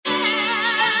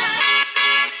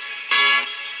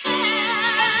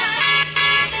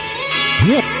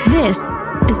This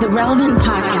is the Relevant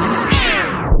Podcast.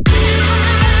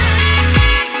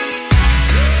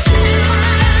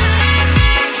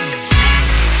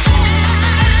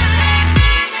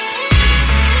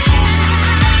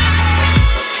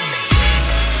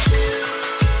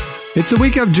 It's the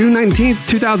week of June 19th,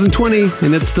 2020,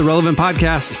 and it's the Relevant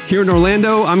Podcast. Here in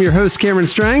Orlando, I'm your host, Cameron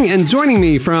Strang, and joining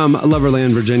me from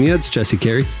Loverland, Virginia, it's Jesse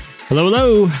Carey. Hello,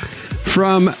 hello.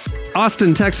 From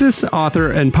Austin, Texas,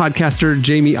 author and podcaster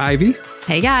Jamie Ivey.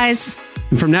 Hey, guys.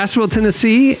 And from Nashville,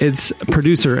 Tennessee, it's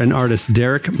producer and artist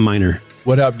Derek Miner.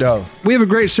 What up, though? We have a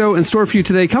great show in store for you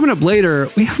today. Coming up later,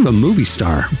 we have a movie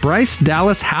star, Bryce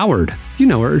Dallas Howard. You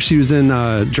know her. She was in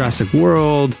Jurassic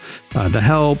World, The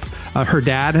Help. Her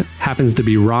dad happens to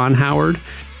be Ron Howard.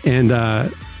 And,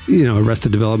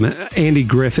 Arrested Development. Andy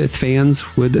Griffith fans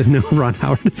would know Ron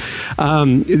Howard.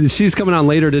 She's coming on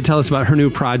later to tell us about her new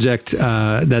project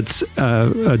that's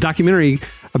a documentary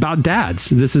about dads.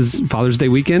 This is Father's Day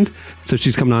weekend, so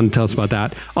she's coming on to tell us about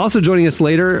that. Also joining us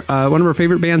later, one of our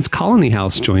favorite bands, Colony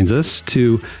House, joins us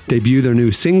to debut their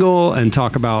new single and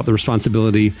talk about the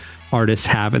responsibility artists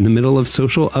have in the middle of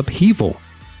social upheaval,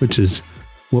 which is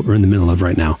what we're in the middle of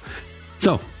right now.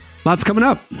 So, lots coming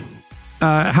up.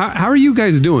 How are you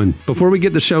guys doing? Before we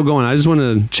get the show going, I just want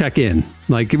to check in.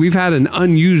 Like, we've had an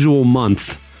unusual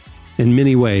month in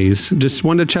many ways. Just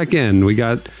wanted to check in. We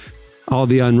got all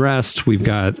the unrest. We've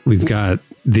got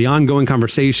the ongoing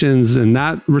conversations in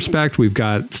that respect. We've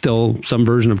got still some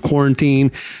version of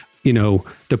quarantine. You know,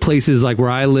 the places like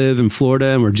where I live in Florida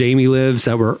and where Jamie lives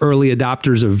that were early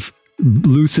adopters of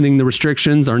loosening the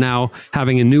restrictions are now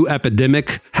having a new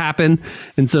epidemic happen.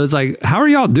 And so it's like, how are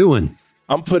y'all doing?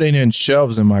 I'm putting in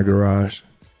shelves in my garage.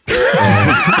 I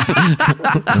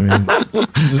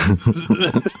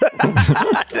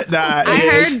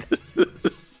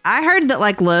heard that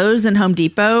like Lowe's and Home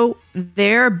Depot,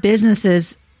 their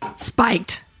businesses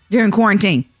spiked during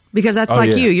quarantine because that's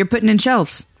you're putting in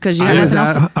shelves because you got nothing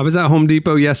else. I was at Home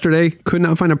Depot yesterday, could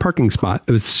not find a parking spot.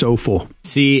 It was so full.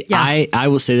 See, yeah. I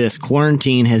will say this,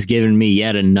 quarantine has given me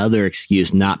yet another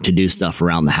excuse not to do stuff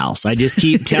around the house. I just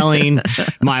keep telling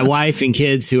my wife and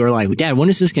kids who are like, Dad, when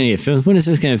is this going to get fixed? When is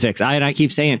this going to fix? And I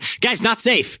keep saying, guys, not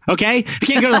safe. Okay. I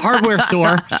can't go to the hardware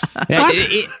store.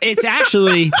 It's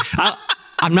actually,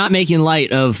 I'm not making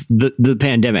light of the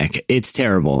pandemic. It's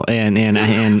terrible.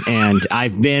 And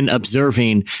I've been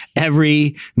observing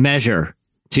every measure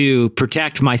to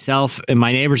protect myself and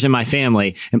my neighbors and my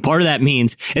family. And part of that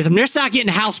means is I'm just not getting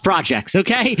house projects.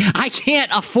 Okay. I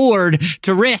can't afford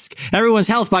to risk everyone's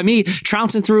health by me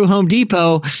trouncing through Home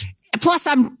Depot. Plus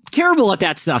I'm terrible at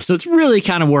that stuff. So it's really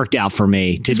kind of worked out for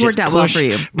me to just push well for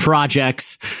you.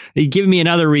 Projects. Give me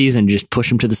another reason, just push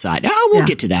them to the side. Oh, we'll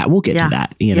get to that. We'll get to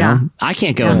that. You know, I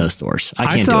can't go in those stores.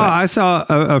 I can't do it. I saw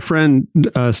a friend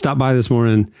stop by this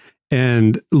morning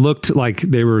and looked like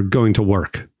they were going to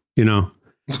work, you know?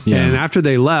 Yeah. And after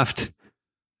they left,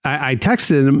 I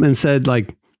texted him and said,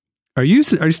 like, are you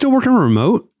still working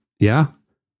remote? Yeah.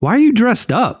 Why are you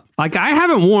dressed up? Like, I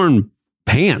haven't worn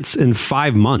pants in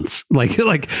 5 months. Like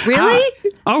really?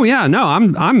 Oh yeah. No,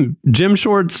 I'm gym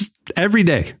shorts every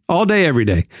day, all day, every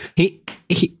day.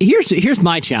 Here's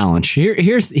my challenge.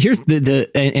 Here's the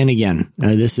and again,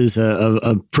 this is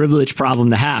a privileged problem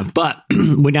to have. But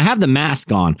when I have the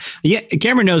mask on,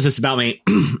 Cameron knows this about me.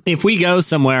 If we go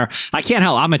somewhere, I can't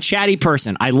help. I'm a chatty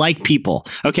person. I like people.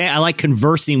 Okay, I like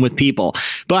conversing with people.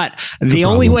 But the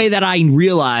only way that I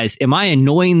realize, am I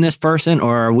annoying this person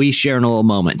or are we sharing a little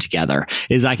moment together,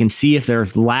 is I can see if they're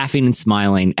laughing and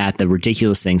smiling at the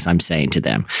ridiculous things I'm saying to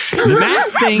them. The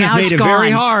mask thing has made it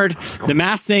very hard. The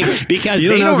mask thing, because you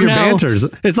don't know your banters.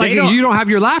 It's like you don't have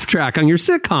your laugh track on your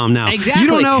sitcom now. Exactly. You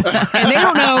don't know. And they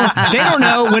don't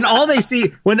know when all they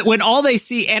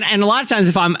see, and a lot of times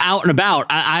if I'm out and about,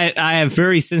 I have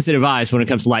very sensitive eyes when it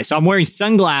comes to light. So I'm wearing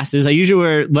sunglasses. I usually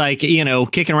wear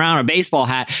kicking around a baseball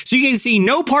hat. So you can see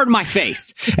no part of my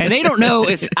face. And they don't know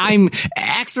if I'm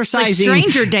exercising like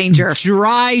stranger danger,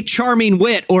 dry, charming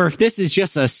wit, or if this is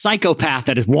just a psychopath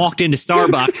that has walked into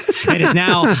Starbucks and is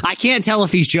now, I can't tell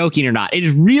if he's joking or not. It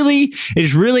has really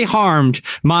harmed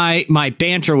my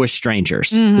banter with strangers,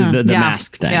 the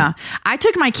mask thing. Yeah. I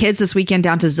took my kids this weekend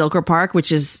down to Zilker Park,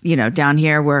 which is, down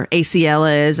here where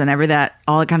ACL is and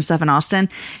all that kind of stuff in Austin.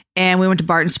 And we went to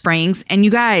Barton Springs. And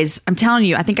you guys, I'm telling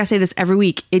you, I think I say this every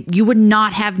week, you would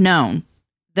not have known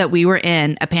that we were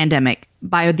in a pandemic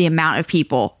by the amount of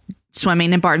people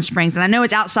swimming in Barton Springs. And I know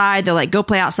it's outside. They're like, go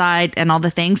play outside and all the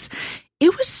things.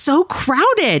 It was so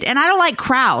crowded and I don't like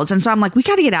crowds. And so I'm like, we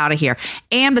got to get out of here.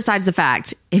 And besides the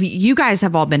fact, if you guys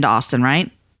have all been to Austin,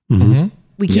 right? Mm-hmm.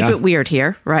 We keep it weird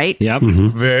here, right? Yep.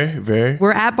 Very, very.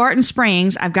 We're at Barton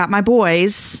Springs. I've got my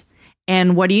boys.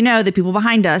 And what do you know? The people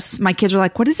behind us, my kids are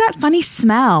like, what is that funny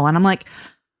smell? And I'm like,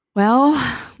 well,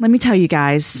 let me tell you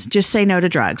guys, just say no to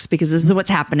drugs because this is what's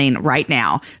happening right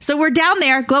now. So we're down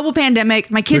there, global pandemic.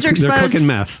 My kids are exposed. They're cooking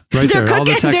meth right They're there. All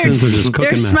the Texans are just cooking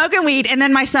They're meth. smoking weed. And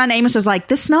then my son Amos was like,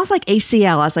 this smells like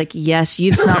ACL. I was like, yes,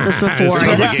 you've smelled this before.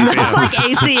 It smells like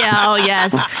ACL.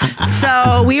 Yes.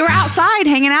 So we were outside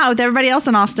hanging out with everybody else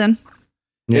in Austin.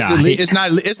 Yeah. It's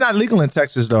not legal in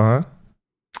Texas though, huh?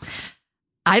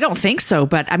 I don't think so,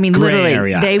 but I mean, Gray literally,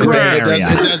 area. they It were.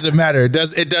 doesn't matter.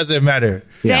 It doesn't matter.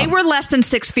 They were less than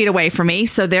 6 feet away from me.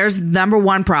 So there's number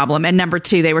one problem. And number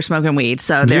two, they were smoking weed.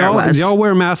 So there it was. Do y'all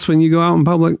wear masks when you go out in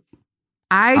public?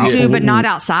 I do, but not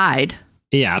outside.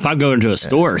 Yeah, if I'm going to a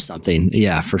store or something,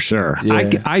 yeah, for sure.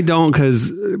 Yeah. I don't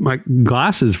because my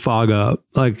glasses fog up.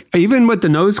 Like even with the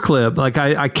nose clip, like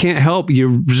I can't help.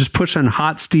 You're just pushing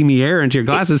hot, steamy air into your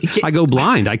glasses. I go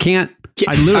blind. I can't.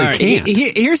 I literally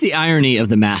can't. Here's the irony of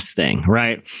the mask thing,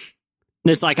 right?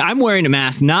 It's like I'm wearing a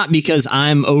mask not because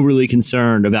I'm overly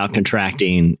concerned about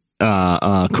contracting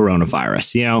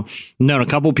coronavirus. You know, known a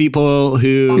couple people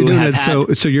who have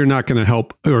had, so you're not going to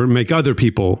help or make other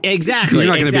people exactly. You're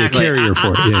not going to be a carrier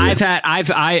for it.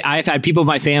 I've had people in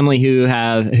my family who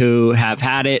have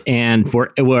had it and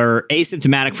were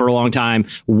asymptomatic for a long time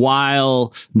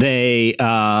while they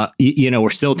were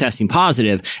still testing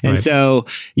positive. And so,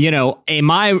 you know, in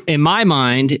my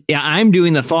mind, I'm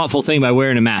doing the thoughtful thing by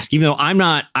wearing a mask, even though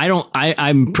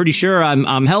I'm pretty sure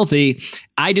I'm healthy.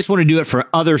 I just want to do it for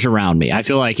others around me. I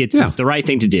feel like it's the right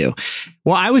thing to do.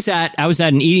 Well, I was at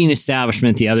an eating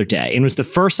establishment the other day, and it was the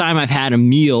first time I've had a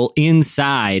meal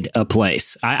inside a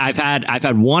place. I've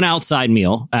had one outside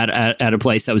meal at a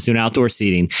place that was doing outdoor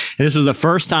seating, and this was the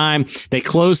first time they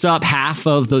closed up half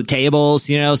of the tables.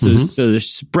 You know, so they're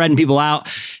spreading people out.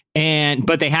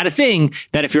 But they had a thing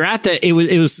that if you're at it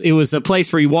was a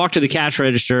place where you walk to the cash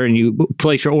register and you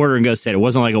place your order and go sit. It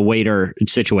wasn't like a waiter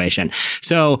situation.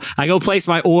 So I go place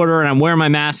my order and I'm wearing my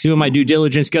mask, doing my due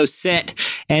diligence, go sit.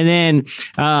 And then,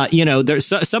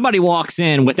 there's somebody walks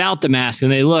in without the mask and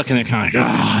they look and they're kind of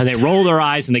like, and they roll their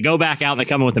eyes and they go back out and they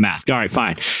come in with the mask. All right,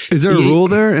 fine. Is there a rule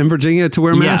there in Virginia to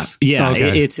wear masks? Yeah. Oh,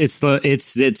 okay.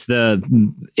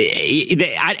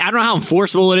 I don't know how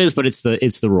enforceable it is, but it's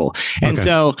the rule. And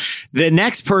so the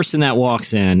next person that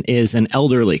walks in is an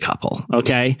elderly couple.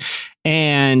 Okay.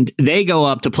 And they go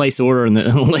up to place the order and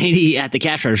the lady at the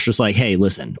cash register is like, hey,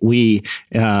 listen, we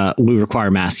require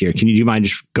a mask here. Do you mind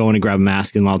just going and grab a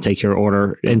mask and I'll take your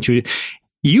order? And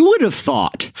you would have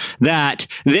thought that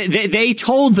they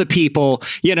told the people,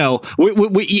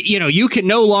 you can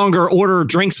no longer order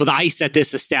drinks with ice at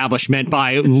this establishment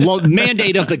by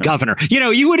mandate of the governor.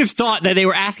 You would have thought that they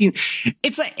were asking.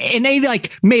 It's like, and they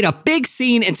like made a big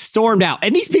scene and stormed out.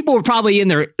 And these people were probably in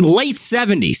their late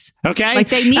 70s. Okay, like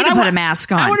they need to put a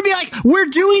mask on. I want to be like, we're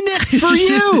doing this for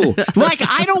you. Like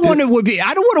I don't want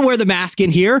to wear the mask in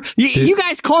here. You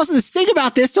guys causing this thing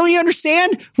about this. Don't you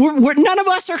understand? We're none of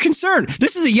us are concerned.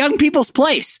 This is a young people's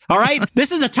place. All right.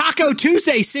 This is a Taco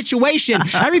Tuesday situation.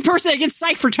 Every person that gets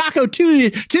psyched for Taco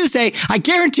Tuesday, I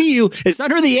guarantee you is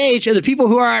under the age of the people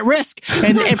who are at risk.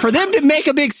 And for them to make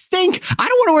a big stink, I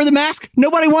don't want to wear the mask.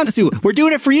 Nobody wants to. We're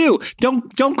doing it for you.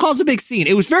 Don't cause a big scene.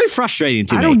 It was very frustrating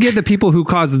to me. I don't get the people who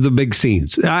cause the big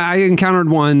scenes. I encountered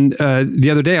one the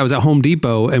other day. I was at Home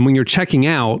Depot, and when you're checking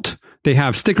out, they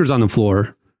have stickers on the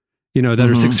floor, that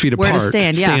are 6 feet apart. Where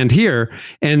to stand here.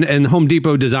 And Home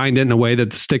Depot designed it in a way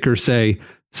that the stickers say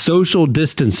social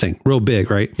distancing, real big,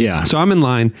 right? Yeah. So I'm in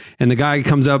line, and the guy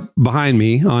comes up behind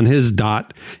me on his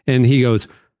dot, and he goes,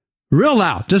 real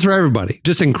loud, just for everybody,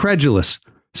 just incredulous.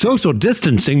 Social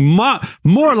distancing,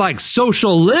 more like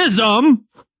socialism.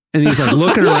 And he's like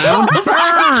looking around.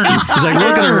 He's like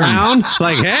looking around,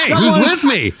 like, "Hey, who's with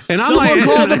me?" And I'm like,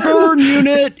 "Call the burn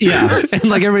unit." Yeah, and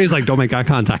like everybody's like, "Don't make eye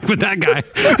contact with that guy."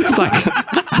 It's like,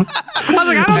 I was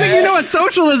like, "I don't think you know what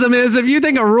socialism is. If you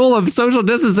think a rule of social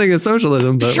distancing is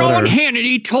socialism." But Sean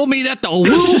Hannity told me that the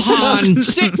Wuhan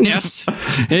sickness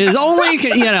is only,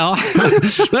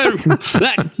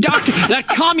 that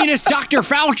communist Dr.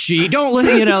 Fauci.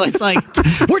 It's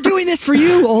like we're doing this for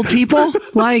you, old people.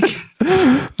 Like.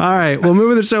 All right, well,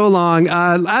 moving the show along.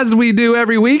 As we do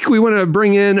every week, we want to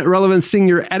bring in Relevant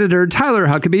senior editor Tyler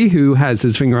Huckabee, who has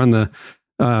his finger on the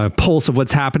pulse of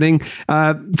what's happening.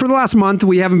 For the last month,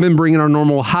 we haven't been bringing our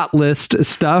normal hot list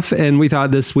stuff, and we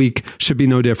thought this week should be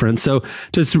no different. So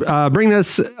just bring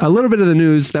us a little bit of the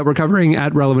news that we're covering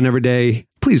at Relevant Every Day.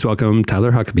 Please welcome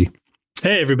Tyler Huckabee.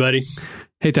 Hey, everybody.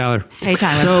 Hey, Tyler. Hey,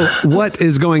 Tyler. So what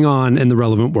is going on in the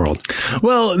relevant world?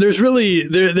 Well, there's really,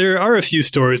 there are a few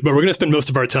stories, but we're going to spend most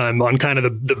of our time on kind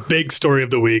of the big story of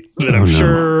the week that I'm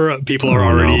sure people are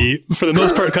already, for the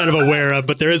most part, kind of aware of,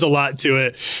 but there is a lot to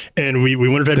it. And we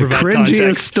wanted to provide cringiest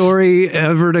context. story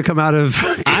ever to come out of...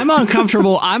 I'm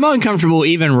uncomfortable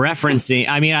even referencing.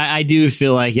 I mean, I do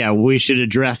feel like, we should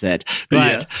address it.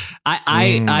 But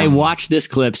I watched this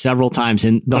clip several times,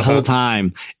 and the whole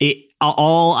time, I'm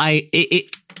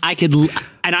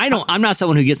not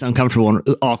someone who gets uncomfortable in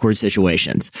awkward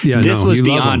situations. Yeah, this was you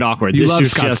beyond awkward. You this love was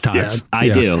Scott's just, tots. I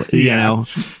do, you know.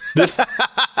 This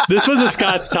was a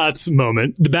Scott's Tots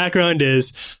moment. The background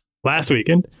is last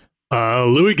weekend,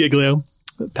 Louis Giglio,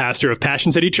 pastor of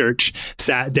Passion City Church,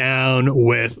 sat down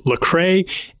with Lecrae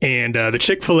and the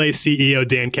Chick-fil-A CEO,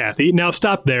 Dan Cathy. Now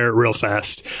stop there real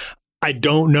fast. I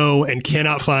don't know and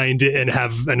cannot find and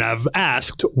have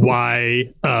asked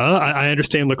why. I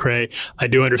understand Lecrae. I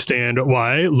do understand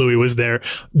why Louis was there.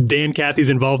 Dan Cathy's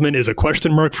involvement is a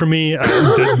question mark for me.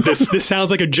 This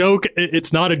sounds like a joke.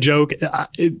 It's not a joke.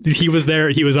 He was there.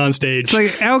 He was on stage. It's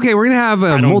like, okay, we're going to have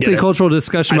a multicultural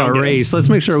discussion about race. Let's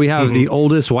make sure we have the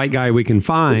oldest white guy we can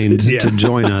find to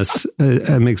join us.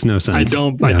 It makes no sense.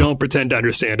 I don't pretend to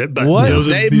understand it, but What? these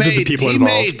are the people He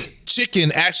involved. made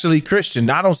chicken actually Christian.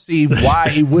 I don't see why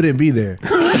he wouldn't be there. He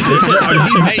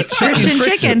made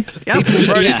Christian. Yep. He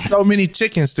converted so many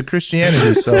chickens to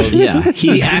Christianity. So he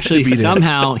actually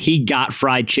somehow he got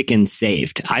fried chicken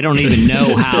saved. I don't even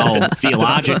know how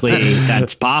theologically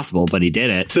that's possible, but he did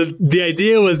it. So the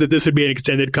idea was that this would be an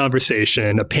extended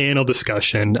conversation, a panel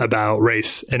discussion about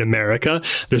race in America.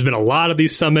 There's been a lot of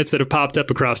these summits that have popped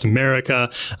up across America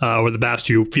over the past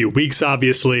few weeks,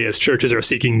 obviously, as churches are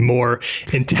seeking more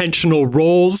intentional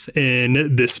roles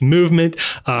in this movement,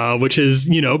 which is,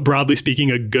 broadly speaking,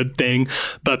 a good thing.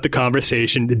 But the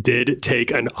conversation did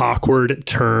take an awkward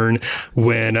turn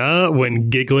when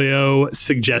Giglio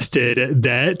suggested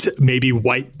that maybe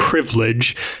white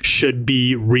privilege should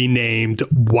be renamed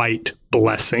white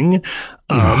blessing.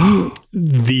 The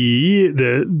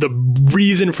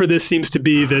reason for this seems to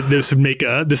be that this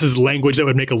is language that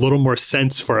would make a little more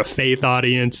sense for a faith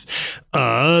audience.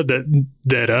 It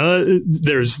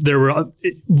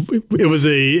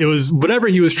was whatever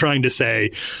he was trying to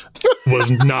say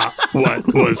was not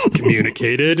what was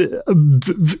communicated,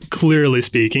 clearly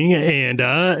speaking, and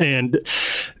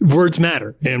words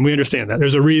matter, and we understand that.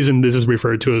 There's a reason this is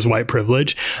referred to as white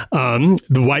privilege. The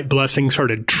white blessing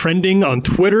started trending on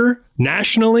Twitter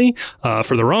nationally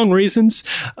for the wrong reasons,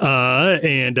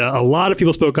 and a lot of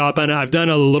people spoke up on it. I've done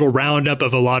a little roundup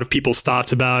of a lot of people's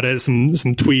thoughts about it, some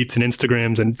tweets and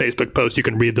Instagrams and Facebook posts. You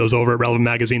can read those over at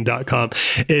relevantmagazine.com.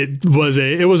 It was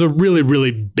a really,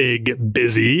 really big,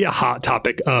 busy, hot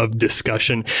topic of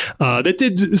discussion that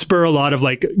did spur a lot of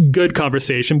good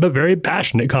conversation, but very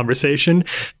passionate conversation.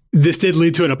 This did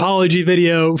lead to an apology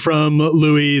video from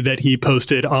Louis that he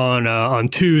posted on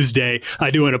Tuesday.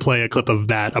 I do want to play a clip of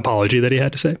that apology that he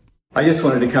had to say. I just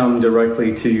wanted to come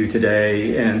directly to you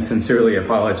today and sincerely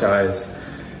apologize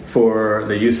for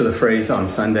the use of the phrase on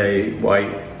Sunday,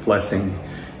 white blessing.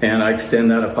 And I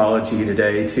extend that apology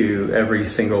today to every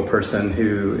single person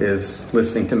who is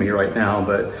listening to me right now.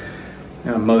 But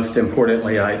most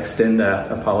importantly, I extend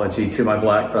that apology to my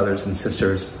black brothers and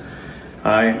sisters.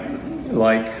 I,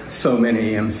 like so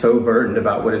many, am so burdened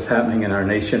about what is happening in our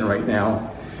nation right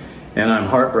now. And I'm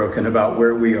heartbroken about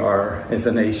where we are as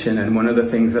a nation. And one of the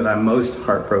things that I'm most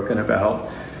heartbroken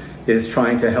about is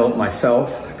trying to help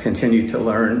myself continue to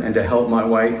learn and to help my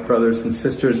white brothers and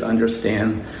sisters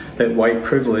understand that white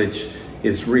privilege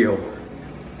is real.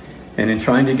 And in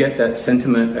trying to get that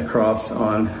sentiment across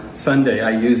on Sunday,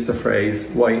 I used the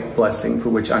phrase white blessing, for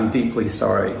which I'm deeply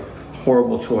sorry.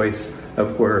 Horrible choice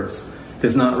of words.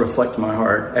 Does not reflect my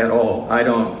heart at all. I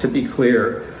don't, to be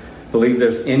clear, believe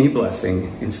there's any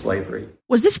blessing in slavery.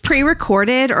 Was this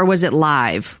pre-recorded or was it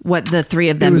live? What the three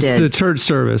of them it was did? The church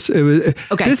service. It was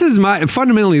okay.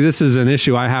 Fundamentally, this is an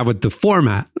issue I have with the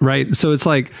format, right? So it's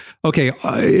like, okay,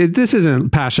 this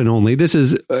isn't Passion only. This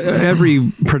is every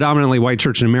predominantly white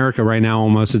church in America right now.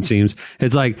 Almost, it seems.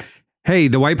 It's like, hey,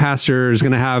 the white pastor is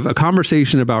going to have a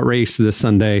conversation about race this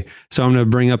Sunday. So I'm going to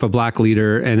bring up a black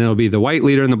leader, and it'll be the white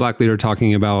leader and the black leader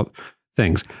talking about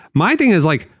things. My thing is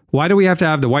why do we have to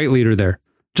have the white leader there?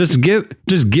 Just give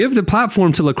the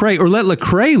platform to Lecrae, or let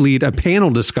Lecrae lead a panel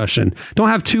discussion. Don't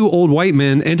have two old white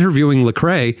men interviewing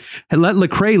Lecrae, and let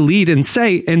Lecrae lead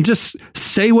and just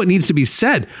say what needs to be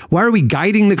said. Why are we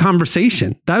guiding the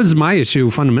conversation? That was my issue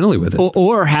fundamentally with it.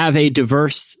 Or have a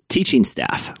diverse teaching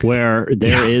staff where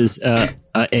there is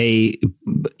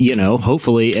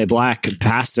hopefully a black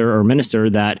pastor or minister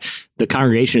that the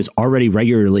congregation is already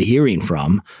regularly hearing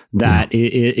from, that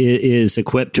is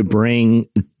equipped to bring,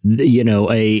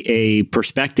 a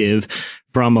perspective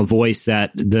from a voice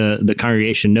that the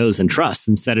congregation knows and trusts,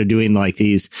 instead of doing like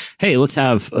these, hey, let's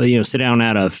have, sit down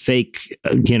at a fake,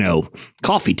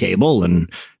 coffee table and,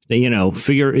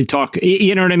 talk,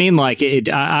 you know what I mean? Like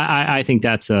I think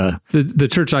that's the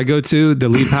church I go to, the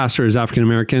lead pastor is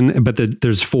African-American, but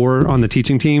there's 4 on the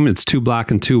teaching team. It's 2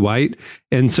 black and 2 white.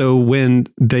 And so when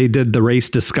they did the race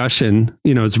discussion,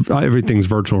 everything's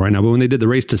virtual right now, but when they did the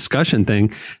race discussion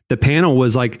thing, the panel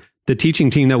was like the teaching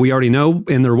team that we already know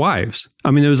and their wives. I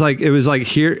mean, it was like,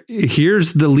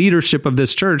 here's the leadership of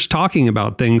this church talking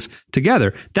about things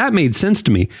together. That made sense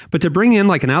to me. But to bring in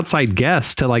like an outside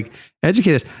guest to like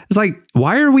educate us, it's like,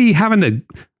 why are we having to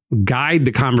guide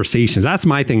the conversations? That's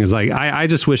my thing, is like, I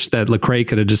just wish that Lecrae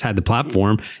could have just had the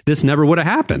platform. This never would have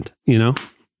happened,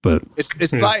 but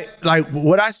it's like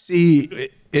what I see.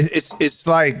 It's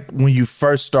like when you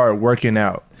first start working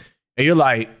out and you're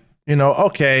like,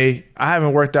 okay, I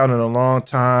haven't worked out in a long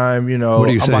time. What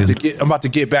are you saying? I'm about to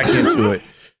get back into it.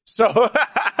 So, no,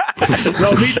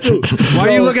 me too. Why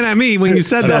are you looking at me when you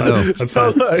said that though? So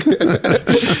look,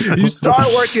 you start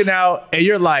working out and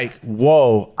you're like,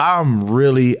 whoa, I'm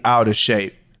really out of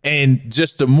shape. And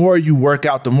just the more you work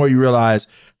out, the more you realize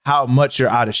how much you're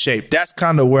out of shape. That's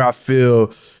kind of where I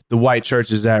feel the white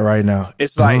church is at right now.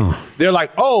 It's like, they're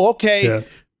like, oh, okay,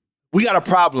 we got a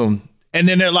problem. And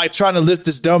then they're like trying to lift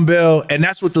this dumbbell. And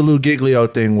that's what the Lou Giglio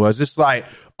thing was. It's like,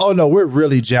 oh no, we're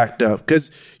really jacked up.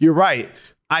 Because you're right.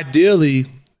 Ideally,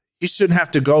 he shouldn't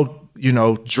have to go,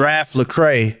 draft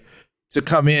Lecrae to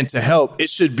come in to help. It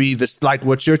should be this, like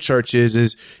what your church is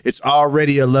it's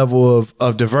already a level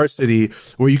of diversity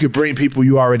where you could bring people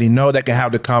you already know that can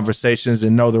have the conversations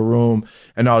and know the room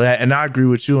and all that. And I agree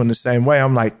with you in the same way.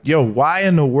 I'm like, yo, why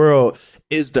in the world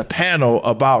is the panel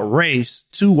about race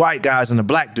 2 white guys and a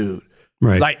black dude?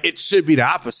 Right. Like it should be the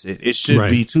opposite. It should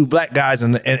be 2 black guys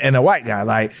and a white guy.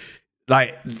 Like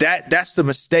that's the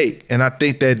mistake. And I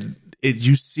think that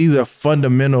you see the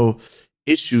fundamental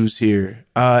issues here.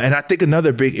 And I think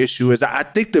another big issue is I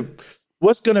think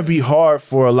what's going to be hard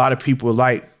for a lot of people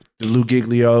like the Lou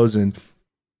Giglios and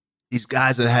these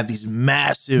guys that have these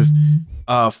massive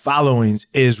followings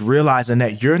is realizing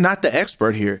that you're not the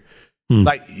expert here.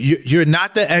 Like you're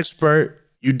not the expert.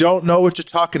 You don't know what you're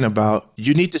talking about.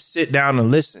 You need to sit down and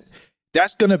listen.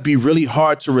 That's going to be really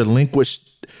hard to relinquish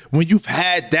when you've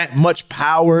had that much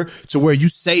power to where you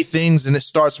say things and it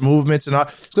starts movements and all.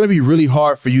 It's going to be really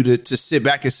hard for you to sit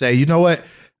back and say, you know what?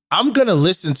 I'm going to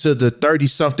listen to the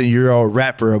 30-something-year-old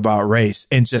rapper about race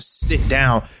and just sit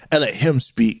down and let him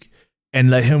speak and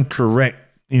let him correct,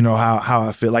 how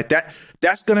I feel like that.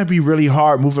 That's going to be really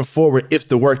hard moving forward if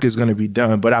the work is going to be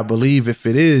done. But I believe if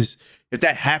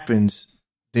that happens,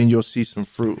 then you'll see some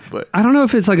fruit. But I don't know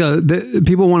if it's like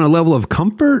people want a level of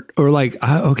comfort or like,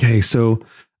 okay, so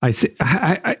I see,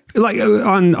 I like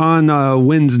on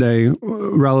Wednesday,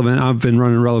 Relevant. I've been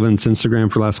running Relevant's Instagram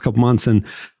for the last couple months, and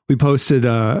we posted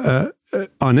on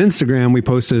Instagram. We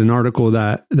posted an article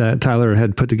that Tyler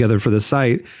had put together for the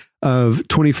site of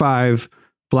 25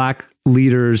 black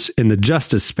leaders in the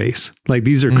justice space. Like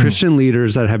these are Christian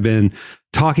leaders that have been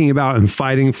talking about and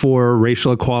fighting for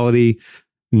racial equality.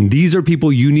 These are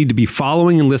people you need to be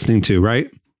following and listening to,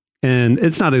 right? And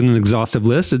it's not an exhaustive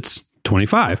list. It's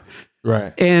 25.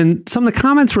 Right. And some of the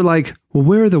comments were like, well,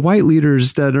 where are the white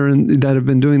leaders that have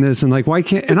been doing this? And like, why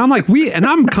can't, and I'm like,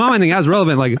 I'm commenting as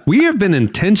Relevant, like we have been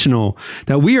intentional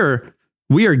that we are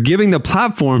giving the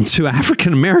platform to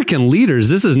African-American leaders.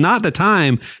 This is not the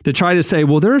time to try to say,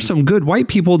 well, there are some good white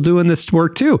people doing this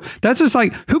work too. That's just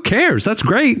like, who cares? That's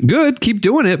great. Good. Keep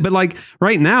doing it. But like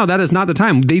right now, that is not the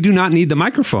time. They do not need the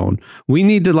microphone. We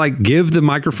need to like give the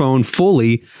microphone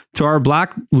fully to our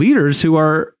black leaders who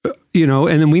are,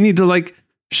 and then we need to like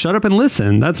shut up and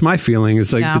listen. That's my feeling.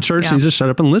 It's like the church needs to shut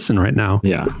up and listen right now.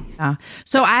 Yeah.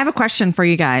 So I have a question for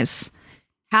you guys.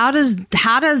 How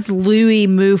does Louis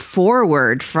move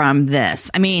forward from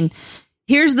this? I mean,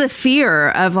 here's the fear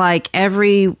of like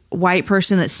every white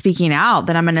person that's speaking out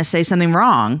that I'm going to say something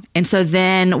wrong. And so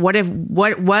then what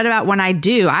about when I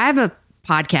do? I have a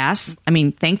podcast. I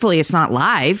mean, thankfully it's not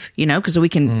live, because we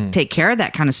can take care of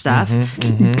that kind of stuff.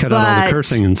 Cut out all the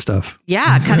cursing and stuff.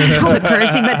 Yeah, cut out all the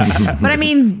cursing. But I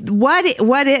mean,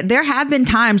 there have been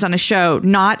times on a show,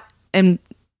 not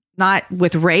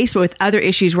with race, but with other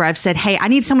issues where I've said, hey, I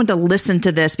need someone to listen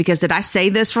to this because did I say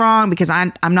this wrong? Because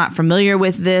I'm not familiar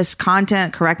with this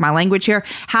content. Correct my language here.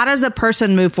 How does a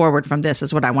person move forward from this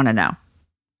is what I want to know.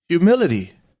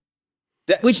 Humility.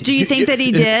 Which do you think that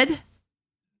he did?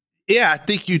 Yeah, I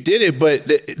think you did it, but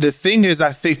the thing is,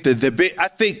 I think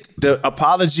the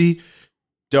apology,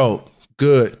 dope,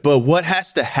 good. But what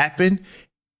has to happen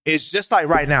is just like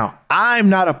right now, I'm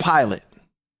not a pilot.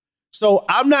 So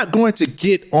I'm not going to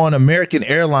get on American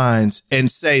Airlines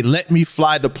and say, let me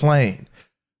fly the plane.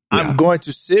 Yeah. I'm going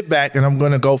to sit back and I'm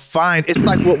going to go find, it's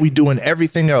like what we do in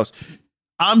everything else.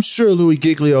 I'm sure Louis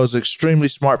Giglio is an extremely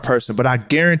smart person, but I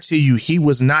guarantee you he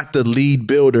was not the lead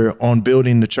builder on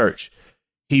building the church.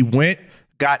 He went,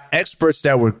 got experts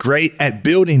that were great at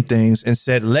building things and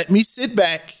said, let me sit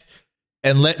back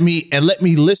and let me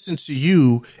listen to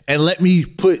you and let me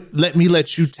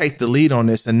let you take the lead on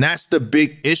this. And that's the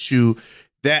big issue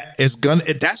that's going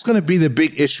to be the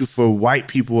big issue for white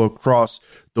people across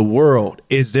the world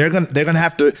is they're going to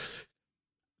have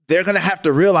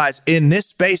to realize in this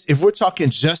space, if we're talking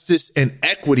justice and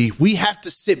equity, we have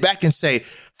to sit back and say,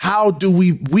 how do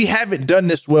we haven't done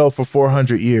this well for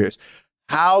 400 years.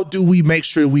 How do we make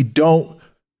sure we don't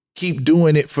keep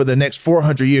doing it for the next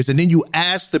 400 years? And then you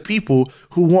ask the people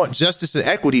who want justice and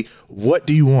equity, what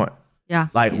do you want? Yeah.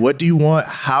 Like, what do you want?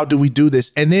 How do we do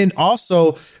this? And then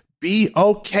also be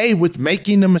okay with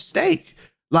making a mistake.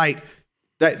 Like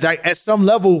that at some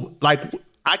level, like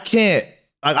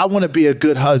I want to be a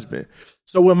good husband.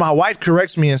 So when my wife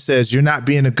corrects me and says, you're not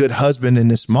being a good husband in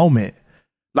this moment,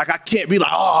 like, I can't be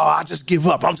like, oh, I just give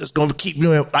up. I'm just going to keep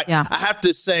doing it. Like, I have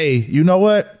to say, you know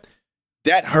what?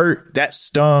 That hurt. That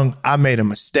stung. I made a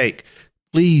mistake.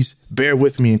 Please bear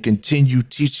with me and continue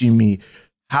teaching me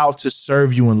how to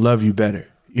serve you and love you better.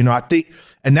 You know, I think,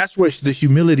 and that's where the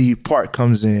humility part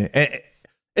comes in. And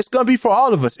it's going to be for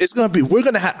all of us. It's going to be, we're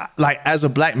going to have, like, as a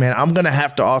black man, I'm going to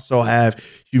have to also have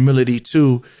humility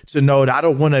too, to know that I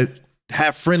don't want to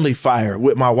have friendly fire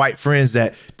with my white friends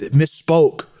that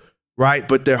misspoke. Right.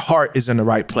 But their heart is in the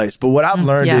right place. But what I've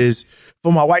learned is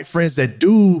for my white friends that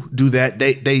do that,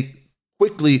 they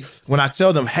quickly, when I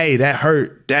tell them, hey, that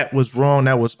hurt, that was wrong,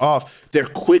 that was off, they're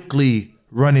quickly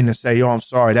running to say, yo, I'm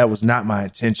sorry, that was not my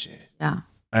intention. Yeah.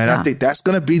 And I think that's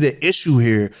going to be the issue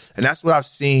here. And that's what I've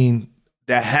seen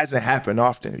that hasn't happened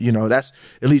often. You know, that's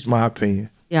at least my opinion.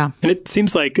 Yeah. And it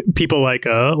seems like people like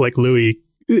Louis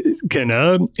can,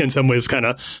 in some ways, kind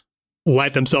of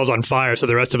light themselves on fire so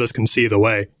the rest of us can see the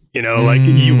way. You know, like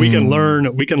we can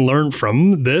learn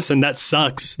from this, and that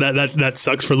sucks. That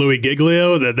sucks for Louis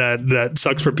Giglio. That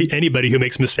sucks for anybody who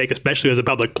makes a mistake, especially as a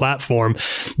public platform.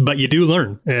 But you do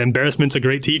learn. Embarrassment's a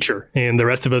great teacher, and the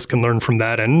rest of us can learn from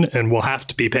that, and we'll have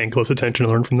to be paying close attention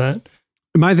to learn from that.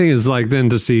 My thing is like then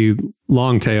to see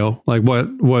long tail, like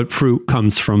what fruit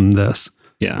comes from this.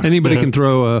 Yeah, anybody can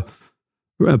throw a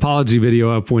apology video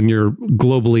up when you're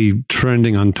globally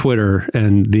trending on Twitter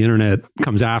and the internet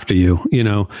comes after you, you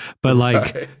know, but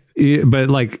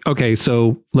like, okay,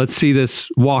 so let's see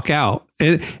this walk out.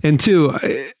 And two,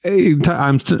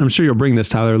 I'm sure you'll bring this,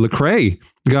 Tyler. Lecrae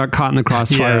got caught in the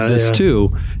crossfire of this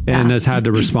too, and has had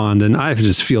to respond. And I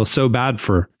just feel so bad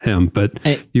for him. But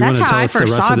you want to tell us the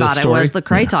rest of this story? It was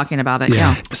Lecrae talking about it.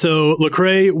 Yeah. So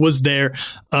Lecrae was there,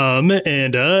 and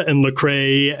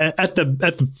Lecrae at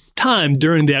the time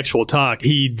during the actual talk,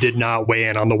 he did not weigh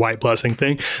in on the white blessing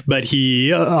thing, but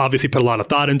he obviously put a lot of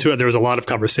thought into it. There was a lot of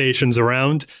conversations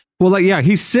around. Well, like, yeah,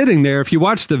 he's sitting there. If you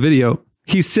watch the video,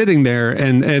 he's sitting there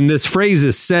and this phrase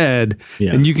is said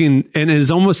and you can, and it's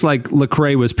almost like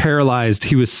Lecrae was paralyzed.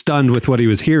 He was stunned with what he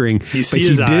was hearing. You see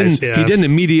his eyes. He didn't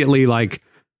immediately like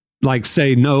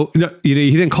say no. He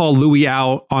didn't call Louis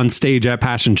out on stage at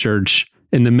Passion Church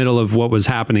in the middle of what was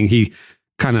happening. He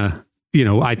kind of, you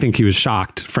know, I think he was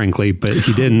shocked, frankly, but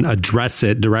he didn't address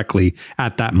it directly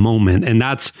at that moment. And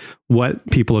that's what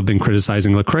people have been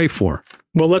criticizing Lecrae for.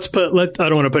 Well, I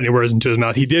don't want to put any words into his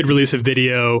mouth. He did release a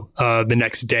video the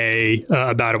next day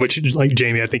about it, which, like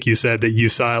Jamie, I think you said that you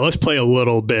saw it. Let's play a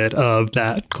little bit of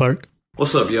that, Clark.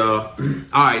 What's up, y'all?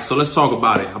 All right, so let's talk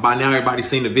about it. By now, everybody's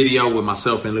seen the video with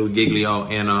myself and Louis Giglio,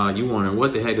 and you wondering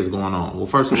what the heck is going on. Well,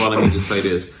 first of all, let me just say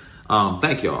this.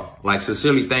 Thank y'all. Like,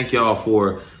 sincerely thank y'all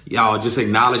for y'all just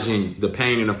acknowledging the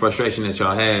pain and the frustration that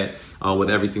y'all had with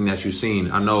everything that you've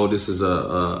seen. I know this is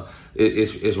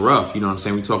it's rough, you know what I'm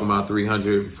saying? We're talking about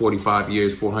 345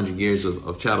 years, 400 years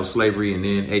of chattel slavery, and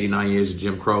then 89 years of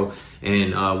Jim Crow,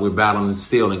 and we're battling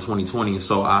still in 2020. And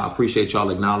so I appreciate y'all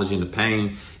acknowledging the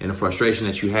pain and the frustration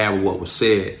that you had with what was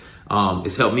said.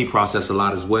 It's helped me process a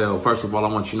lot as well. First of all, I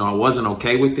want you to know I wasn't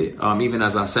okay with it. Even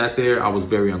as I sat there, I was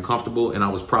very uncomfortable, and I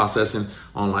was processing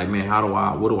on like, man,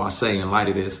 what do I say in light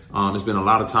of this? It's been a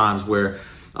lot of times where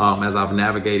as I've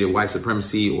navigated white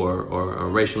supremacy or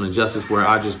racial injustice, where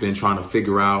I've just been trying to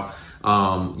figure out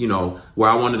where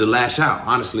I wanted to lash out,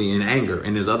 honestly, in anger.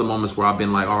 And there's other moments where I've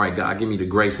been like, all right, God, give me the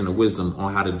grace and the wisdom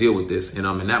on how to deal with this. And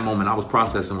in that moment, I was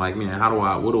processing like, man,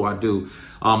 what do I do?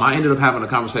 I ended up having a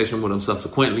conversation with him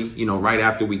subsequently, right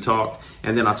after we talked.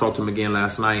 And then I talked to him again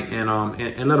last night and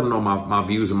let him know my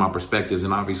views and my perspectives.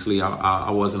 And obviously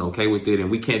I wasn't okay with it.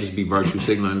 And we can't just be virtue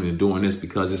signaling and doing this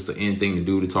because it's the end thing to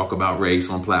do, to talk about race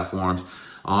on platforms.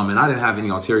 And I didn't have any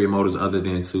ulterior motives other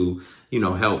than to,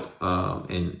 help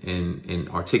and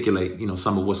articulate,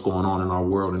 some of what's going on in our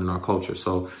world and in our culture.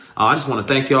 So I just want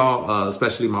to thank y'all,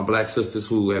 especially my Black sisters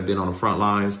who have been on the front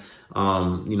lines. I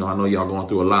know y'all going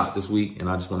through a lot this week, and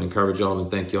I just want to encourage y'all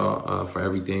and thank y'all for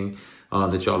everything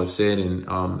that y'all have said,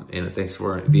 and thanks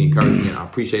for the encouragement. I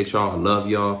appreciate y'all. I love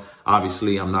y'all.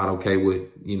 Obviously, I'm not okay with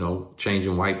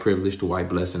changing white privilege to white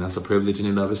blessing. That's a privilege in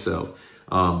and of itself.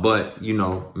 But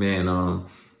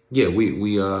yeah,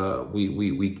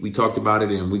 we talked about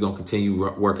it, and we're gonna continue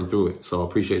working through it. So I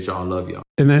appreciate y'all and love y'all.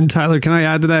 And then Tyler, can I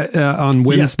add to that? On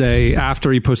Wednesday,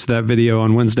 after he posted that video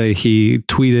on Wednesday, he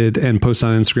tweeted and posted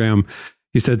on Instagram.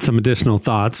 He said some additional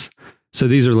thoughts. So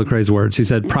these are Lecrae's words. He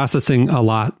said, processing a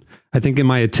lot. I think in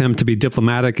my attempt to be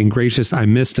diplomatic and gracious, I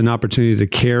missed an opportunity to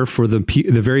care for the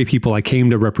very people I came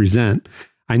to represent.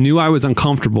 I knew I was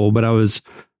uncomfortable, but I was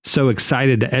so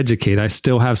excited to educate. I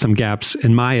still have some gaps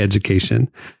in my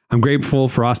education. I'm grateful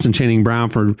for Austin Channing Brown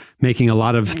for making a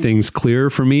lot of things clear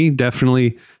for me.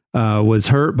 Definitely was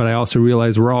hurt, but I also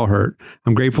realized we're all hurt.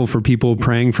 I'm grateful for people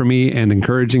praying for me and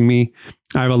encouraging me.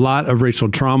 I have a lot of racial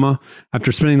trauma.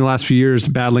 After spending the last few years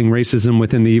battling racism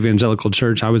within the evangelical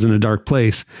church, I was in a dark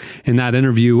place. In that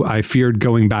interview, I feared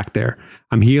going back there.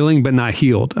 I'm healing, but not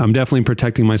healed. I'm definitely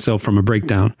protecting myself from a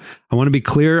breakdown. I want to be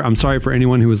clear. I'm sorry for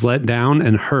anyone who was let down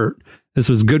and hurt. This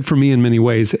was good for me in many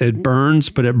ways. It burns,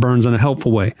 but it burns in a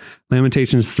helpful way.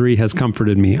 Lamentations 3 has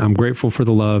comforted me. I'm grateful for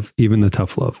the love, even the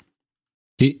tough love.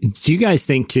 Do you guys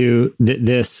think too that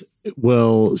this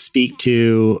will speak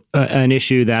to an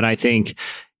issue that I think,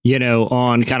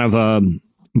 on kind of a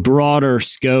broader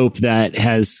scope that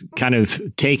has kind of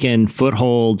taken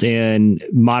foothold in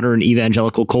modern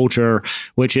evangelical culture,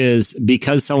 which is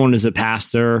because someone is a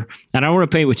pastor, and I don't want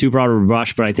to paint with too broad of a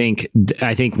brush, but I think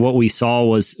what we saw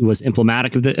was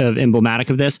emblematic of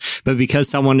this. But because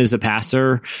someone is a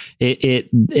pastor,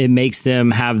 it makes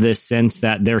them have this sense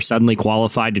that they're suddenly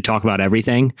qualified to talk about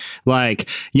everything. Like,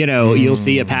 you'll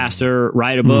see a pastor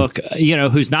write a book,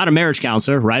 who's not a marriage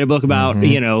counselor, write a book about,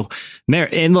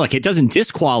 marriage. And look, it doesn't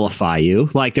disqualify you.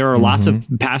 Like there are lots of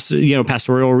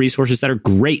pastoral resources that are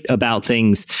great about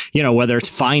things, whether it's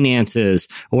finances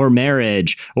or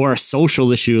marriage or a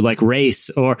social issue like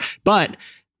race but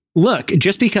look,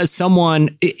 just because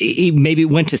someone maybe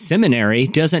went to seminary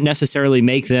doesn't necessarily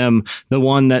make them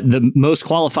the most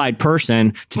qualified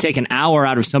person to take an hour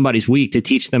out of somebody's week to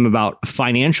teach them about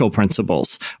financial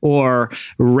principles or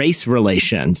race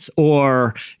relations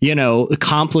or,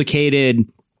 complicated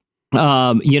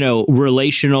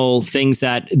relational things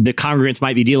that the congregants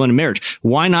might be dealing in marriage.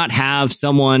 Why not have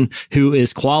someone who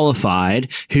is qualified,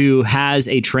 who has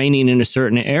a training in a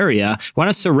certain area? Why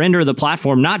not surrender the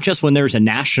platform, not just when there's a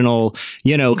national,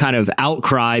 kind of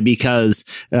outcry because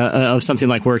of something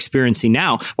like we're experiencing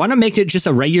now? Why not make it just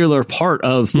a regular part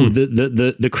of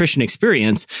the Christian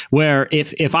experience, where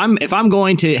if I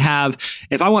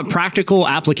want practical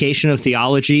application of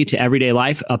theology to everyday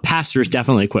life, a pastor is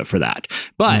definitely equipped for that.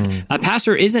 But a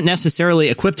pastor isn't necessarily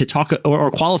equipped to talk or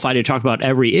qualified to talk about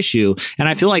every issue. And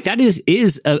I feel like that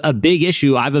is a big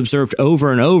issue I've observed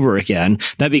over and over again,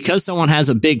 that because someone has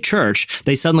a big church,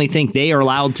 they suddenly think they are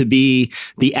allowed to be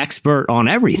the expert on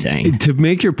everything. To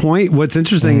make your point, what's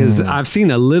interesting is I've seen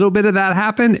a little bit of that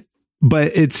happen,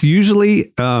 but it's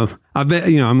usually, I've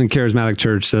been, I'm in charismatic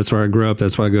church. That's where I grew up.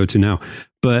 That's what I go to now.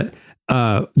 But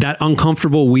that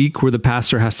uncomfortable week where the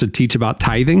pastor has to teach about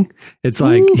tithing. It's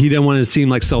like, he didn't want to seem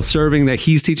like self-serving that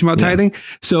he's teaching about tithing.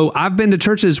 So I've been to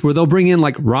churches where they'll bring in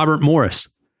like Robert Morris,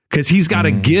 because he's got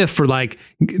a gift for like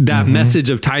that message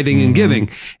of tithing and giving.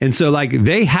 And so like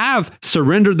they have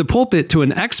surrendered the pulpit to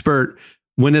an expert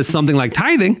when it's something like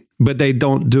tithing, but they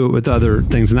don't do it with other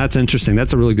things. And that's interesting.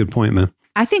 That's a really good point, man.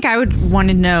 I think I would want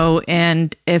to know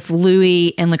if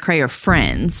Louis and Lecrae are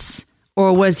friends.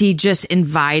 Or was he just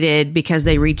invited because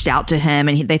they reached out to him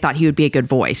and they thought he would be a good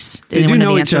voice? They do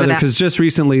know each other because just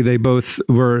recently they both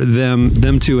were them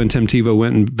two and Tim Tebow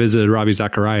went and visited Ravi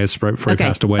Zacharias right before he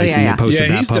passed away. So they posted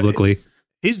that publicly.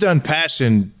 He's done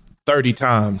Passion 30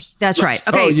 times. That's right.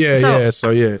 Okay.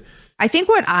 So I think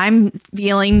what I'm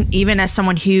feeling, even as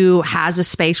someone who has a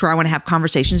space where I want to have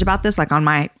conversations about this, like on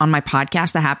my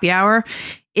podcast, The Happy Hour,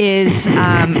 is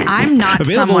I'm not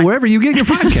available someone wherever you get your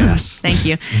podcasts. Thank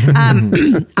you.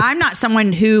 I'm not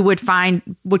someone who would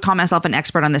call myself an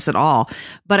expert on this at all.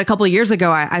 But a couple of years ago,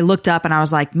 I looked up and I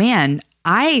was like, man,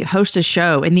 I host a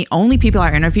show and the only people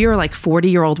I interview are like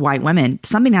 40-year-old white women.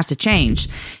 Something has to change.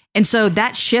 And so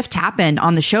that shift happened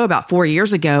on the show about 4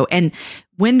 years ago. And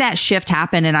when that shift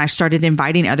happened and I started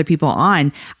inviting other people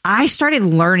on, I started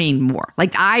learning more.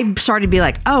 Like I started to be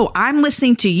like, oh, I'm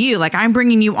listening to you. Like I'm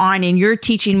bringing you on and you're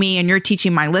teaching me and you're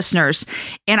teaching my listeners.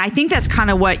 And I think that's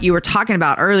kind of what you were talking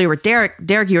about earlier with Derek.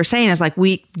 Derek, you were saying is like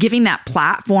we giving that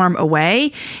platform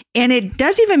away. And it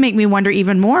does even make me wonder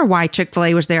even more why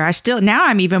Chick-fil-A was there. Now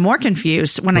I'm even more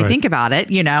confused when I think about it,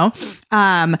 you know.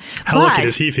 How lucky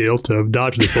does he feel to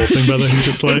dodge this whole thing, brother?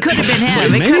 It could have been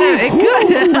him.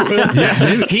 It could.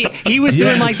 Yes. He was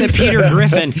doing like the Peter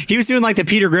Griffin. He was doing like the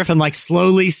Peter Griffin, like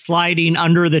slowly sliding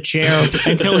under the chair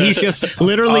until he's just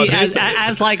literally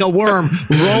as like a worm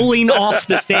rolling off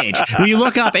the stage. When you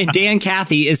look up and Dan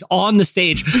Cathy is on the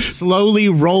stage, slowly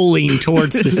rolling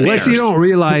towards the stairs. What you don't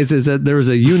realize is that there was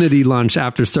a unity lunch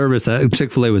after service that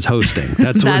Chick-fil-A was hosting.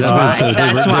 That's why.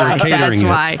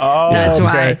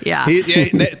 Yeah.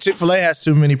 Chick-fil-A has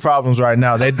too many problems right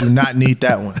now. They do not need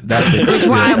that one. That's it. That's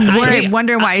why I'm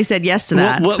wondering why he said yes to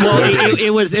that. Well,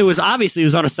 it was obviously it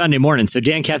was on a Sunday morning, so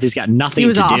Dan Cathy's got nothing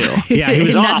to do. Yeah, he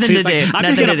was off. He was like, I'm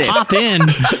just gonna pop in.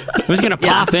 I was gonna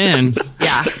pop in.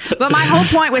 Yeah, but my whole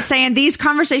point was saying these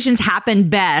conversations happen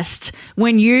best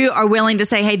when you are willing to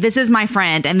say, "Hey, this is my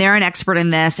friend, and they're an expert in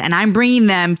this, and I'm bringing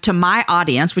them to my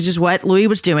audience," which is what Louis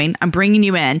was doing. I'm bringing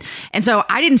you in, and so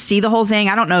I didn't see the whole thing.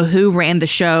 I don't know who ran the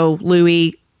show,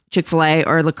 Louis, Chick-fil-A,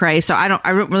 or Lecrae. So I don't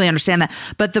really understand that.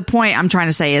 But the point I'm trying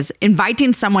to say is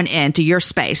inviting someone into your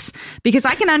space, because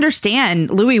I can understand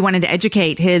Louis wanted to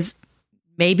educate his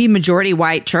maybe majority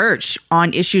white church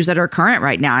on issues that are current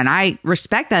right now. And I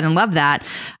respect that and love that.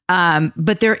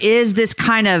 But there is this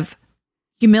kind of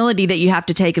humility that you have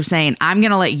to take of saying, I'm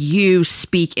going to let you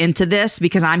speak into this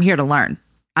because I'm here to learn.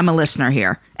 I'm a listener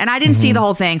here. And I didn't see the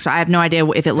whole thing, so I have no idea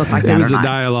if it looked like that or not. It was a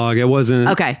dialogue. It wasn't.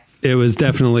 Okay. It was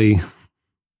definitely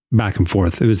back and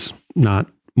forth. It was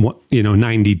not,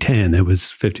 90-10. It was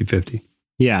 50-50.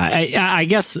 Yeah. I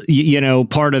guess,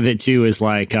 part of it too is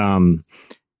like to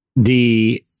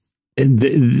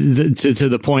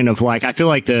the point of like, I feel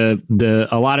like a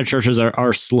lot of churches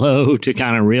are slow to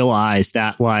kind of realize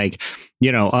that like,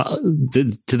 to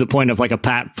the point of like a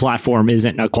platform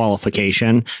isn't a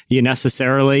qualification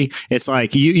necessarily. It's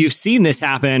like you've seen this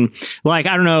happen. Like,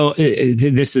 I don't know,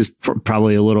 this is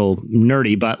probably a little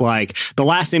nerdy, but like the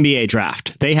last NBA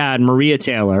draft, they had Maria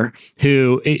Taylor,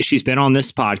 who she's been on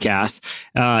this podcast,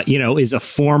 is a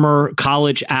former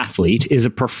college athlete, is a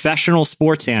professional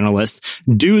sports analyst,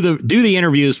 do the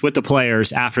interviews with the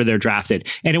players after they're drafted.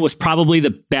 And it was probably the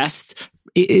best,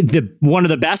 one of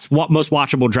the best, most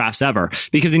watchable drafts ever,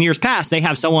 because in years past, they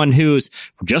have someone who's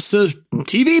just a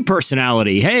TV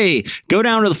personality. Hey, go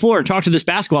down to the floor and talk to this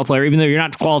basketball player, even though you're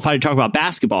not qualified to talk about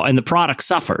basketball, and the product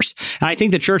suffers. And I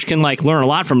think the church can like learn a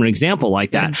lot from an example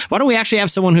like that. Why don't we actually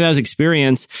have someone who has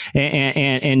experience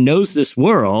and knows this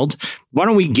world? Why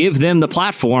don't we give them the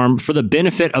platform for the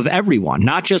benefit of everyone,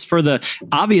 not just for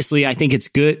obviously, I think it's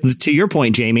good, to your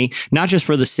point, Jamie, not just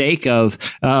for the sake of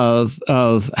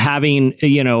having,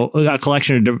 a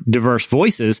collection of diverse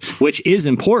voices, which is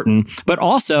important, but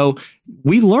also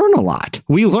we learn a lot.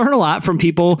 We learn a lot from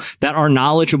people that are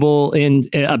knowledgeable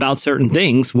about certain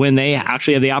things when they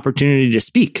actually have the opportunity to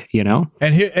speak,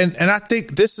 And here, and I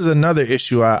think this is another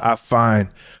issue I find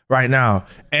right now.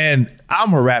 And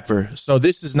I'm a rapper, so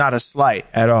this is not a slight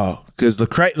at all. Because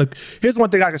Lecrae, look, here's one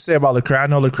thing I can say about Lecrae. I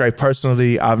know Lecrae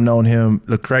personally. I've known him.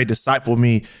 Lecrae discipled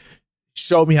me,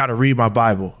 showed me how to read my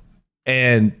Bible.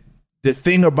 And the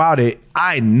thing about it,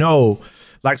 I know,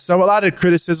 like, a lot of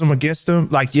criticism against him,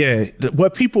 like,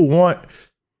 what people want,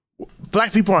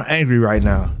 black people aren't angry right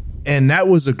now. And that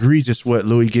was egregious what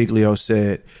Louis Giglio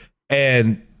said.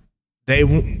 And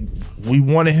we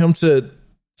wanted him to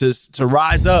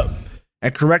rise up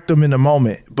and correct them in the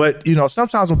moment. But,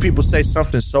 sometimes when people say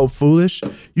something so foolish,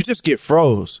 you just get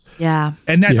froze. Yeah.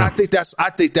 And I think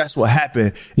that's what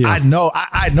happened. Yeah.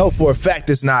 I know for a fact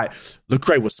it's not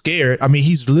Lecrae was scared. I mean,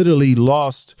 he's literally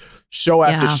lost show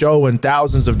after show and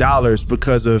thousands of dollars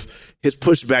because of his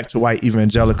pushback to white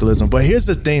evangelicalism. But here's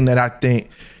the thing that I think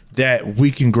that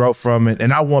we can grow from it,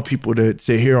 and I want people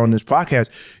to hear on this podcast.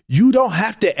 You don't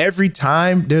have to, every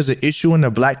time there's an issue in the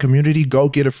black community, go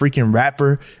get a freaking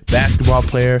rapper, basketball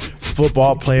player,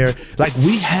 football player. Like,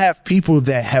 we have people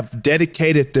that have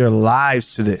dedicated their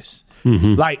lives to this.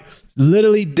 like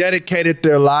literally dedicated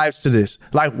their lives to this.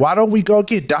 Like, why don't we go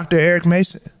get Dr. Eric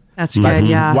Mason? That's good.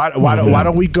 Yeah. Why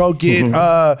don't we go get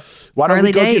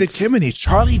Charlie Dates. a Kimony?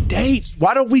 Charlie Dates.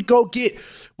 Why don't we go get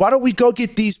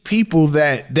these people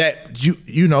that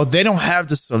you know, they don't have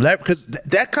the celebrity, because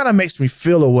that kind of makes me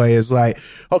feel a way. It's like,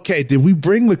 okay, did we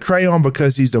bring Lecrae on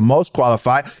because he's the most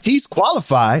qualified? He's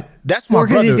qualified. That's my brother. Or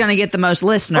because he's going to get the most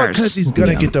listeners. Or because he's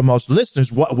going to get the most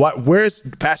listeners. Where's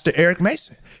Pastor Eric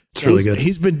Mason? It's really good.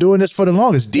 He's been doing this for the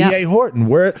longest. D.A. Horton.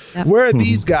 Where are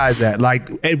these guys at? Like,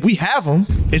 and we have them.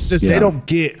 It's just they don't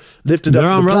get lifted up to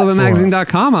the platform. They're on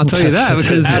relevantmagazine.com. I'll tell you that,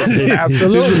 because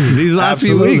absolutely these last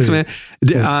few weeks, man.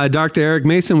 Dr. Eric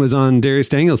Mason was on Darius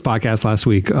Daniels' podcast last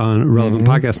week on Relevant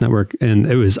Podcast Network, and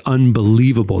it was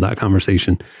unbelievable, that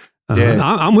conversation.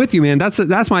 I'm with you, man.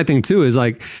 That's my thing too. Is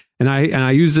like, and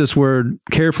I use this word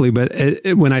carefully, but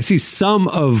when I see some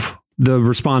of the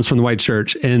response from the white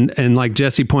church, and like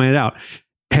Jesse pointed out,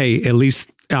 hey, at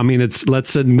least, I mean,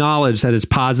 let's acknowledge that it's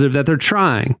positive that they're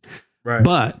trying, right?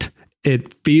 But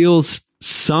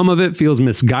some of it feels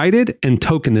misguided and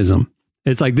tokenism.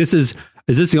 It's like, is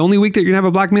this the only week that you're gonna have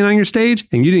a black man on your stage,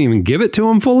 and you didn't even give it to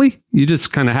him fully? You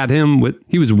just kind of had him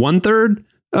he was 1/3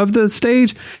 of the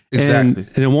stage, exactly,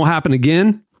 and it won't happen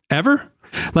again ever.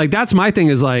 Like, that's my thing,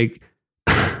 is like,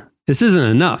 this isn't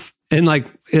enough. And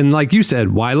like you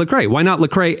said, why Lecrae? Why not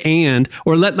Lecrae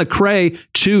or let Lecrae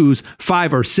choose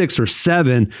 5 or 6 or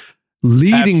 7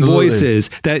 leading voices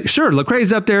that, sure,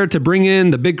 Lecrae's up there to bring in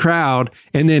the big crowd,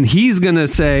 and then he's going to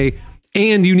say,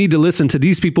 and you need to listen to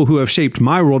these people who have shaped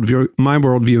my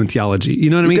worldview and theology. You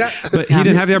know what I mean? But he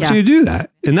didn't have the opportunity to do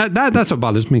that. And that's what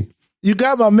bothers me. You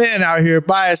got my man out here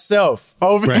by himself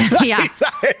over with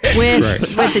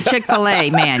the Chick-fil-A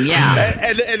man,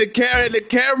 and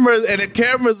the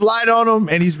camera's light on him,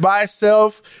 and he's by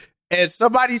himself, and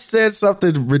somebody said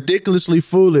something ridiculously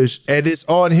foolish, and it's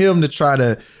on him to try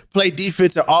to play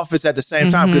defense and offense at the same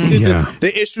time, because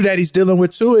the issue that he's dealing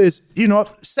with too is, you know,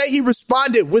 say he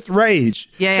responded with rage.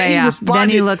 He responded, then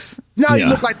he looks. Now he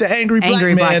looked like the angry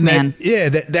black man.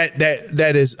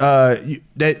 That is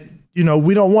that. You know,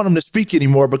 we don't want him to speak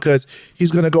anymore because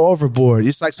he's going to go overboard.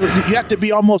 It's like, so you have to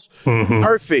be almost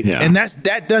perfect. Yeah. And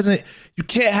that doesn't, you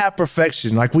can't have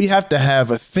perfection. Like, we have to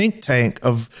have a think tank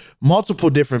of multiple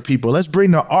different people. Let's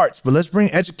bring the arts, but let's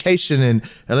bring education and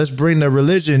let's bring the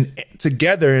religion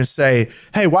together and say,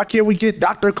 hey, why can't we get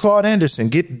Dr. Claude Anderson,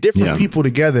 get different people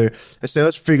together and say,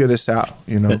 let's figure this out.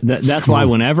 You know, that's why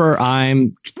whenever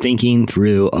I'm thinking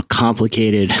through a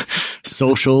complicated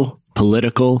social,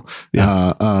 political,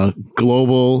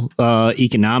 global,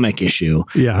 economic issue.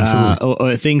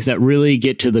 Or things that really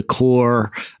get to the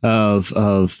core of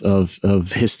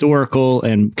historical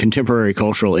and contemporary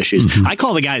cultural issues. I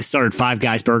call the guy that started Five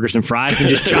Guys Burgers and Fries and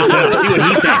just chop it up, see what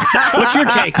he thinks. What's your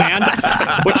take, man?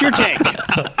 What's your take?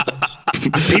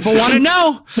 People want to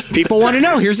know.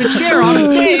 Here's a chair on a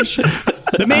stage.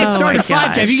 The man started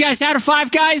Five. Have you guys had a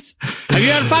Five Guys? Have you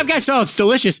had a Five Guys? Oh, it's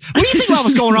delicious. What do you think about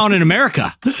what's going on in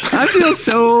America? I feel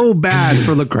so bad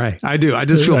for Lecrae. I do. I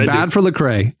just feel bad for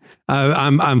Lecrae.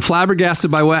 I'm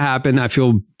flabbergasted by what happened. I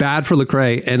feel bad for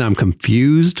Lecrae, and I'm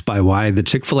confused by why the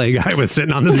Chick-fil-A guy was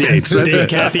sitting on the stage. Dan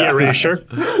Cathy erasure.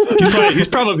 He's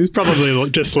probably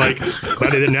just like,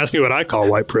 glad he didn't ask me what I call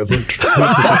white privilege.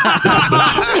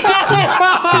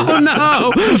 Oh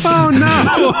no!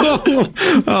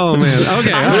 Oh man!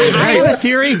 Okay.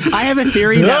 I have a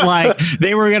theory that like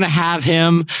they were gonna have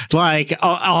him like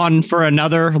on for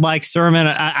another like sermon.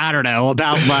 I don't know,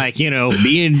 about like, you know,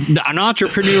 being an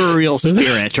entrepreneurial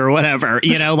spirit or whatever.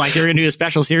 You know, like they're gonna do a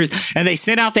special series, and they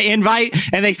sent out the invite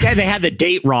and they said they had the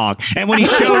date wrong. And when he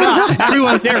showed up,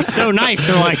 everyone's there so nice.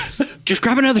 They're like, just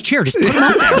grab another chair, just put him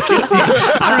up there. Just,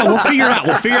 I don't know, we'll figure it out.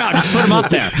 Just put him up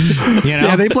there. You know?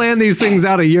 Yeah, they plan these things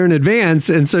out a year in advance,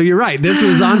 and so you're right. This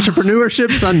was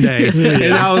Entrepreneurship Sunday,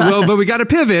 and now, but we got to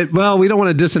pivot. Well, we don't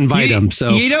want to disinvite him. So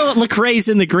you know, Lecrae's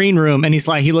in the green room, and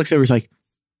he looks over, he's like,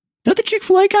 is that the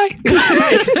Chick-fil-A guy?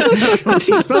 Is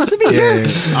he supposed to be here?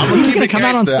 He's going to come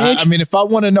out on stage? I mean, if I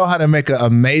want to know how to make an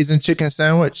amazing chicken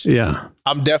sandwich,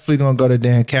 I'm definitely going to go to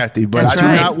Dan Cathy. But I do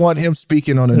not want him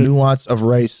speaking on the nuance of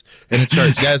race in the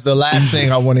church. That's the last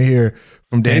thing I want to hear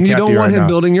from Dan Cathy. And you don't want him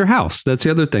building your house. That's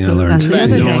the other thing I learned. That's the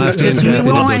other thing.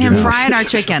 We don't want him frying our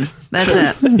chicken.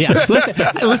 That's it. Yeah. Listen.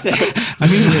 I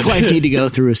mean, my wife need to go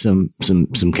through some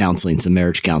counseling, some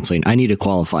marriage counseling. I need a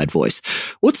qualified voice.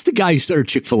 What's the guy who started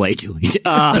Chick-fil-A doing? Maybe, you know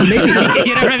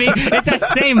what I mean? It's that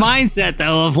same mindset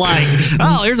though of like,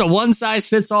 oh, here's a one size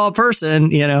fits all person,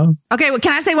 you know? Okay. Well,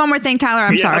 can I say one more thing, Tyler?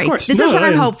 I'm sorry. This is what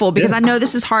I'm hopeful, because I know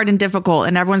this is hard and difficult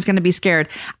and everyone's going to be scared.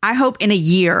 I hope in a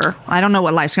year, I don't know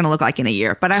what life's going to look like in a year,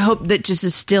 year. But I hope that just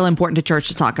is still important to church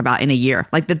to talk about in a year.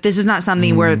 Like that this is not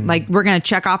something where like we're going to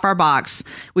check off our box.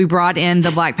 We brought in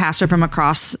the black pastor from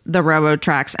across the railroad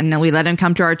tracks and then we let him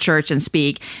come to our church and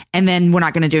speak. And then we're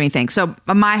not going to do anything. So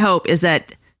my hope is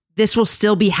that this will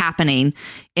still be happening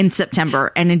in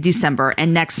September and in December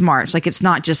and next March. Like it's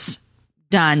not just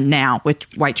done now with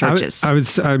white churches.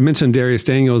 I mentioned Darius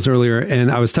Daniels earlier,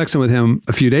 and I was texting with him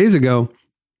a few days ago,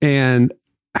 and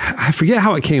I forget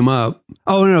how it came up.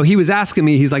 Oh no, he was asking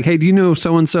me. He's like, "Hey, do you know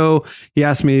so and so?" He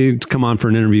asked me to come on for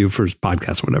an interview for his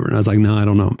podcast or whatever, and I was like, "No, I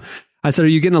don't know him." I said, "Are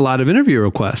you getting a lot of interview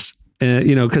requests?"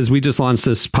 Because we just launched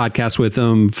this podcast with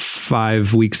him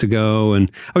 5 weeks ago,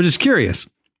 and I was just curious.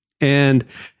 And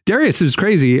Darius is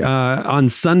crazy. On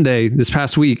Sunday, this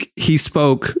past week, he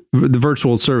spoke the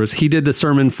virtual service. He did the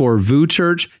sermon for VU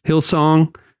Church,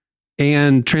 Hillsong,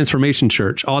 and Transformation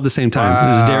Church all at the same time. Wow.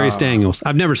 It was Darius Daniels.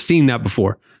 I've never seen that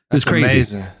before. It's crazy.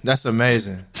 Amazing. That's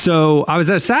amazing. So I was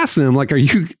just asking him, like, are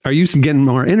you getting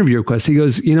more interview requests? He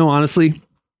goes, honestly,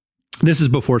 this is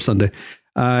before Sunday.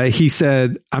 He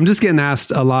said, I'm just getting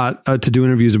asked a lot to do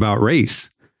interviews about race.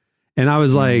 And I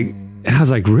was like,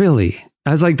 really? I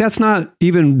was like, that's not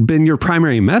even been your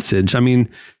primary message. I mean,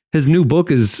 his new book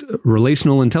is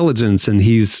Relational Intelligence, and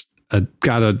he's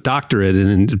got a doctorate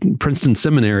in Princeton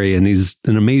Seminary, and he's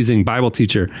an amazing Bible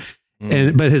teacher.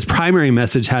 But his primary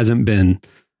message hasn't been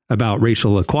about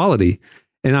racial equality.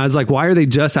 And I was like, why are they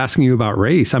just asking you about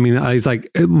race? I mean, I was like,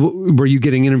 were you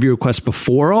getting interview requests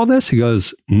before all this? He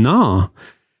goes, no.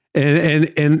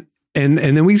 And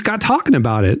then we got talking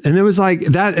about it, and it was like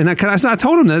that. And I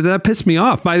told him that pissed me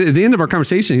off. By the end of our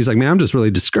conversation, he's like, "Man, I'm just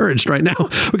really discouraged right now,"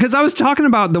 because I was talking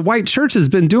about the white church has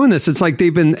been doing this. It's like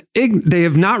they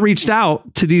have not reached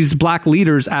out to these black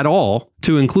leaders at all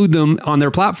to include them on their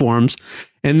platforms,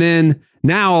 and then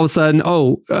now all of a sudden,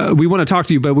 we want to talk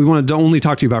to you, but we want to only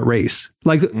talk to you about race.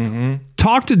 Like,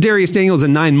 talk to Darius Daniels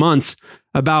in 9 months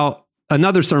about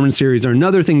another sermon series or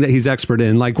another thing that he's expert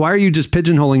in. Like, why are you just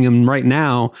pigeonholing him right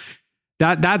now?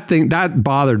 That thing that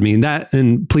bothered me.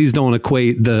 And please don't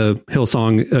equate the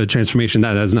Hillsong transformation.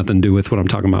 That has nothing to do with what I'm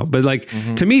talking about. But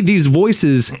to me, these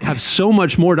voices have so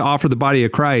much more to offer the body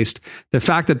of Christ. The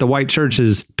fact that the white church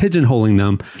is pigeonholing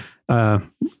them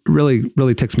really,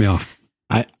 really ticks me off.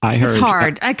 I heard it's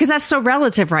hard because that's so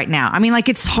relative right now. I mean, like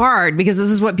it's hard because this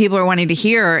is what people are wanting to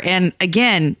hear. And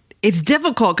again, it's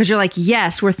difficult because you're like,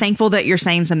 yes, we're thankful that you're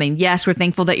saying something. Yes, we're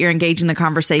thankful that you're engaged in the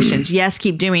conversations. Yes,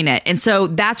 keep doing it. And so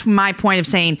that's my point of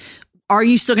saying, are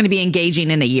you still going to be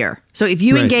engaging in a year? So if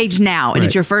you engage now and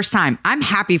it's your first time, I'm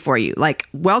happy for you. Like,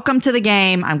 welcome to the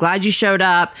game. I'm glad you showed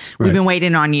up. We've been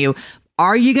waiting on you.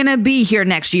 Are you going to be here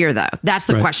next year, though? That's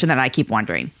the question that I keep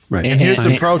wondering. Right. And here's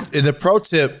the pro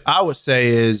tip I would say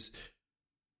is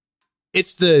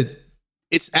it's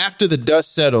after the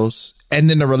dust settles and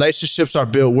then the relationships are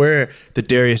built where the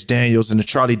Darius Daniels and the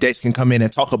Charlie Dates can come in and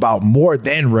talk about more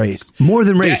than race. More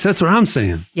than race. That's what I'm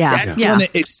saying. Yeah. That's going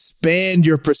to expand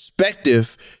your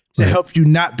perspective to help you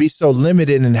not be so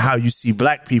limited in how you see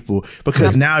black people,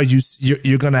 because now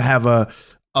you're going to have a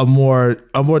more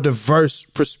diverse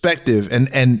perspective.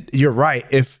 And you're right.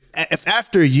 If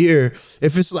after a year,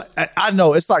 if it's like, I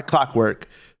know it's like clockwork.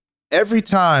 Every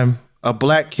time a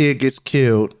black kid gets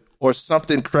killed or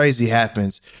something crazy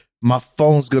happens, my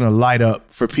phone's going to light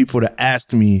up for people to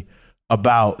ask me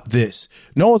about this.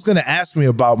 No one's going to ask me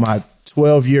about my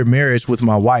 12-year marriage with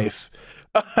my wife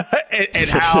and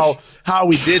how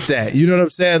we did that. You know what I'm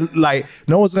saying? Like,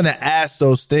 no one's going to ask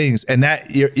those things. And that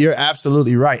you're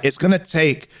absolutely right. It's going to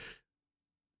take.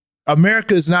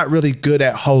 America is not really good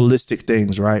at holistic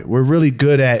things, right? We're really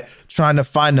good at trying to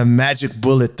find the magic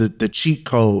bullet, the cheat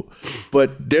code.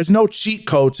 But there's no cheat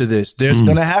code to this. There's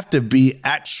going to have to be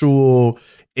actual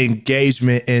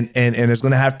engagement and there's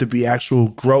going to have to be actual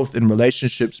growth and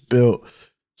relationships built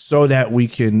so that we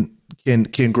can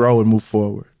grow and move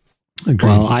forward. Agreed.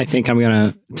 Well, I think I'm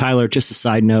going to, Tyler, just a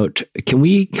side note. Can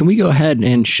we go ahead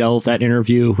and shelve that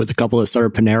interview with a couple that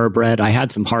started Panera Bread? I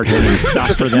had some hard hitting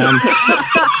stuff for them.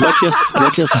 Let's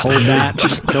just hold that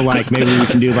till like maybe we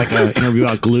can do like an interview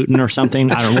about gluten or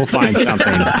something. I don't know. We'll find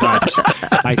something.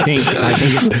 But I think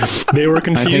they were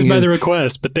confused by the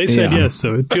request, but they said yes.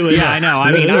 So too late. Yeah, I know.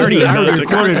 I mean, I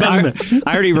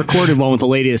already recorded one with a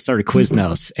lady that started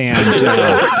Quiznos, and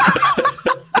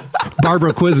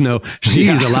Barbara Quizno, she's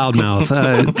a loudmouth.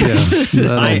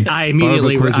 I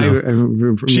immediately.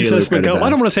 She says, "I don't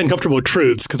want to say uncomfortable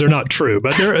truths because they're not true,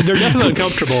 but they're definitely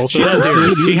uncomfortable."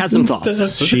 So she had some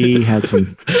thoughts. She had some.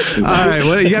 All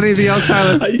right, you got anything else,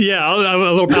 Tyler? Yeah, a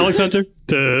little palate cleanser.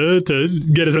 to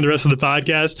get us in the rest of the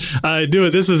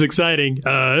podcast. This is exciting.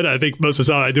 And I think most of us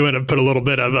all I do want to put a little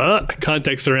bit of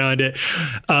context around it.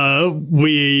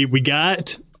 We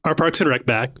got our Parks and Rec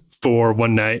back for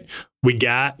one night. We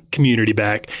got Community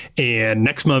back, and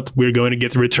next month we're going to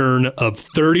get the return of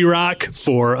 30 Rock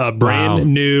for a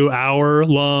brand new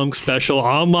hour-long special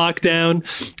on lockdown.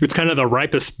 It's kind of the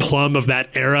ripest plum of that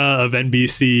era of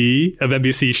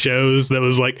NBC shows that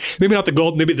was like maybe not the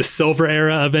gold, maybe the silver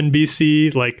era of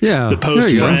NBC, like the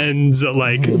post Friends,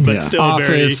 but still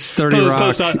Office, very 30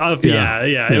 Rock.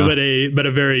 But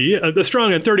a very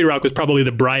strong, and 30 Rock was probably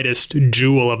the brightest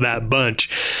jewel of that bunch.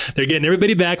 They're getting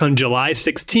everybody back on July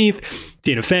 16th.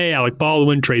 Tina Fey, Alec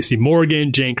Baldwin, Tracy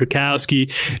Morgan, Jane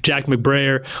Krakowski, Jack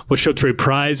McBrayer will show to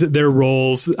reprise their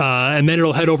roles. And then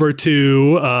it'll head over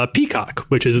to Peacock,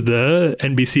 which is the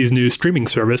NBC's new streaming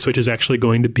service, which is actually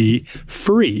going to be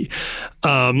free.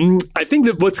 I think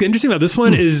that what's interesting about this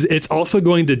one is it's also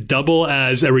going to double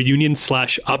as a reunion /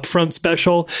 upfront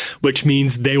special, which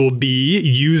means they will be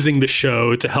using the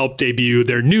show to help debut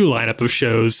their new lineup of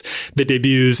shows that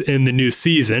debuts in the new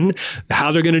season.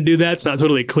 How they're going to do that's not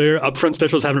totally clear. Upfront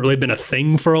specials haven't really been a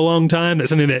thing for a long time. That's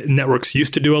something that networks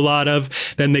used to do a lot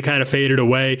of. Then they kind of faded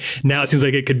away. Now it seems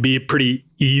like it could be pretty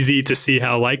easy to see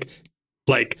how like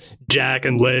Jack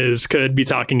and Liz could be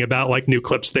talking about like new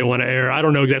clips they want to air. I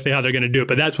don't know exactly how they're going to do it,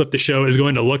 but that's what the show is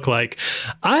going to look like.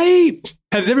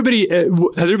 Has everybody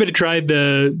tried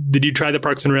did you try the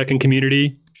Parks and Rec and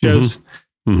Community shows?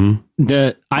 Mm-hmm.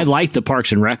 I like the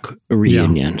Parks and Rec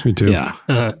reunion. Yeah, me too. Yeah.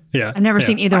 I've never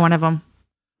seen either one of them.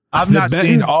 I've not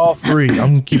seen all three. I'm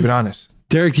going to keep it honest.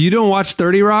 Derek, you don't watch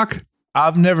 30 Rock?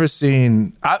 I've never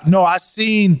seen... I've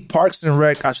seen Parks and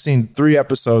Rec. I've seen 3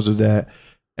 episodes of that.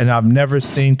 And I've never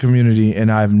seen Community.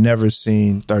 And I've never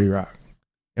seen 30 Rock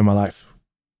in my life.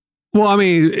 Well, I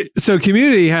mean, so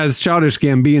Community has Childish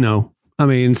Gambino. I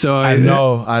mean, so I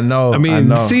know. I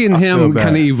mean, seeing him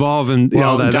kind of evolve and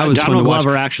all that was fun to watch. Donald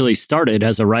Glover actually started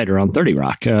as a writer on 30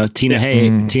 Rock. Tina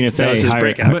Fey, his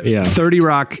breakout. 30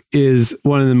 Rock is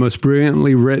one of the most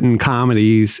brilliantly written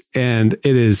comedies, and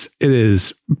it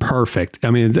is perfect. I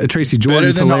mean, Tracy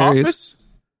Jordan's hilarious.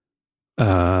 The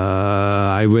Office?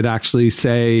 I would actually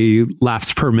say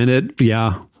laughs per minute.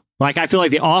 Yeah. Like, I feel like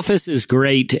The Office is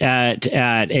great at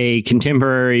a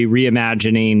contemporary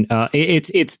reimagining.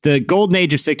 It's the golden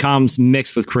age of sitcoms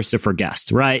mixed with Christopher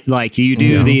Guest, right? Like, you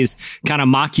do these kind of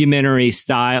mockumentary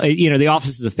style. The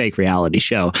Office is a fake reality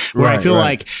show where I feel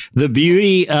like the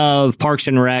beauty of Parks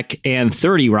and Rec and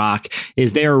 30 Rock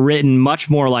is they are written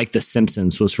much more like The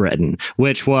Simpsons was written,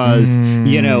 which was,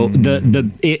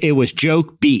 it was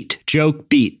joke beat.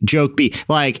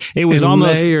 Like, it was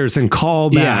almost layers and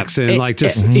callbacks and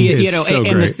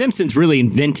The Simpsons really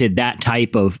invented that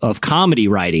type of comedy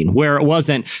writing where it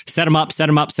wasn't set them up,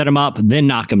 then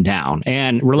knock them down,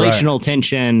 and relational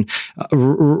tension,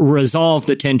 resolve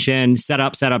the tension, set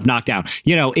up, knock down.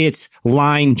 It's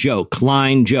line joke.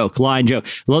 All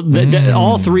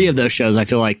 3 of those shows, I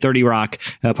feel like 30 Rock,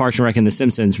 Parks and Rec, and The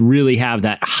Simpsons really have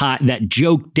that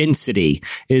joke density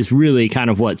is really kind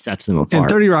of what sets them apart. And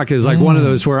 30 Rock is like one of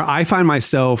those where I find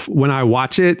myself, when I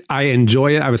watch it, I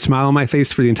enjoy it. I have a smile on my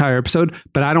face for the entire episode,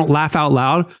 but I don't laugh out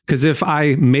loud, because if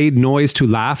I made noise to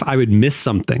laugh, I would miss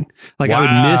something. Like, I would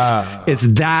miss,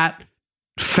 it's that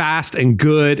fast and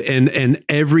good, and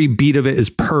every beat of it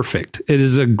is perfect. It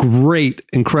is a great,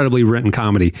 incredibly written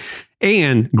comedy,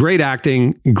 and great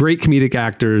acting, great comedic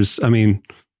actors. I mean,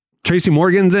 Tracy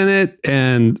Morgan's in it,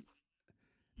 and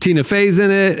Tina Fey's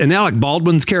in it, and Alec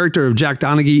Baldwin's character of Jack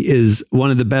Donaghy is one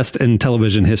of the best in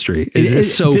television history.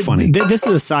 It's so funny. This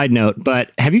is a side note, but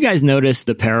have you guys noticed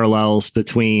the parallels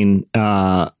between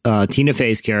Tina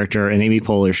Fey's character and Amy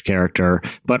Poehler's character,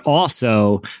 but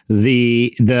also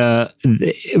the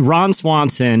Ron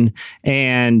Swanson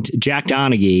and Jack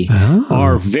Donaghy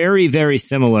are very, very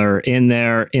similar in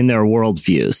their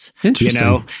worldviews.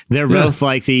 Interesting. They're both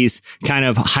like these kind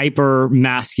of hyper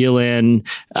masculine,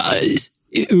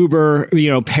 uber,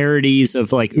 parodies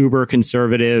of like uber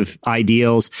conservative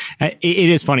ideals. It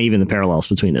is funny, even the parallels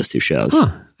between those 2 shows.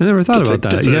 I never thought about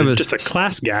that. Just a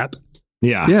class gap.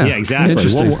 Yeah, exactly.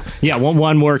 Interesting.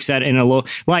 One works at in a low,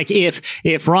 like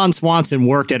if Ron Swanson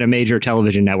worked at a major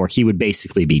television network, he would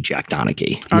basically be Jack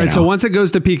Donaghy. All right, so once it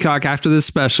goes to Peacock after this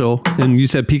special, and you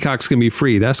said Peacock's gonna be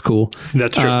free, that's cool.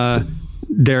 That's true.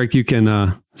 Derek, you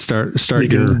can start you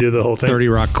your can do the whole thing. 30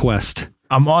 Rock quest.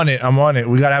 I'm on it.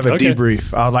 We got to have a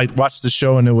debrief. I'll watch the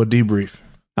show and then we'll debrief.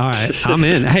 All right, I'm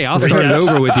in. Hey, I'll start it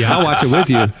over with you. I'll watch it with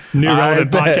you. New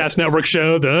Relevant Podcast Network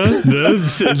show, the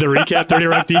recap, 30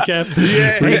 Rock decap.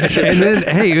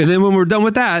 Yeah. And then when we're done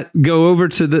with that, go over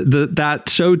to that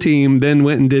show team. Then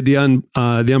went and did the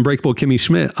Unbreakable Kimmy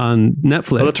Schmidt on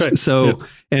Netflix. Oh, that's right. So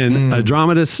and a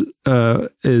dramatist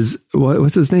is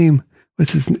what's his name?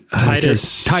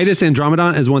 Titus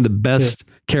Andromedon is one of the best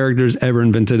characters ever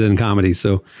invented in comedy.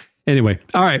 So. Anyway,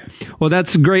 all right. Well,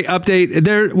 that's a great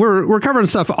update. We're covering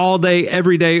stuff all day,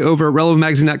 every day over at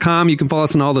relevantmagazine.com. You can follow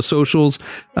us on all the socials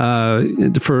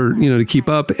to keep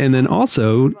up. And then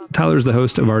also, Tyler's the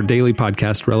host of our daily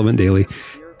podcast, Relevant Daily,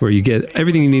 where you get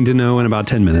everything you need to know in about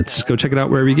 10 minutes. Go check it out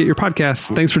wherever you get your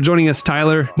podcasts. Thanks for joining us,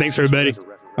 Tyler. Thanks, everybody.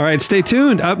 All right, stay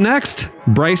tuned. Up next,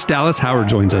 Bryce Dallas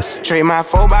Howard joins us. Trade my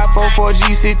 4x4 for a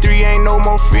GC3, ain't no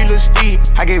more freeless feet.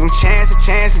 I gave him chance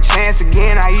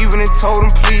again. I even told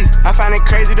him please. I find it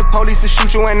crazy the police will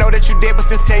shoot you and know that you dead,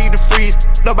 but still tell you to freeze.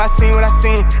 Look, I seen what I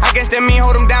seen. I guess that mean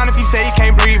hold him down if he say he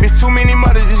can't breathe. It's too many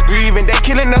mothers just grieving. They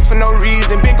killing us for no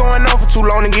reason. Been going on for too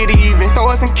long to get even. Throw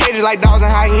us in cages like dogs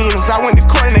and hyenas. I went to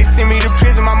court and they sent me to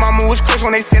prison. My mama was crushed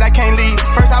when they said I can't leave.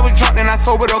 First I was drunk, then I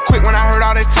sobered up quick when I heard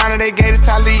all that time that they gave to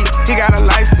Talib. He got a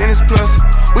life sentence plus.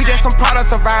 We just some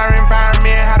products of our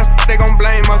environment. How the f they gon'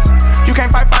 blame us? You can't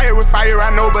fight fire with fire,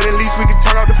 I know, but at least we can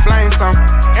turn up the flames some.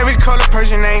 Every color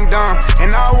person ain't dumb,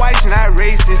 and all whites not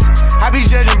racist. I be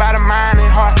judging by the mind and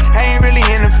heart, I ain't really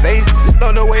in the faces.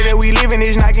 Though the way that we living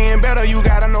is not getting better, you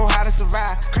gotta know how to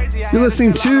survive. Crazy. You're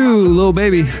listening to Lil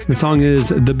Baby. The song is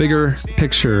The Bigger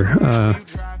Picture.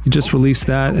 He just released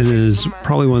that and is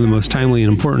probably one of the most timely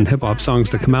and important hip-hop songs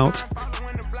to come out,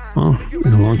 well,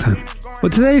 in a long time. Well,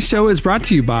 today's show is brought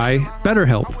to you by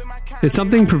BetterHelp. It's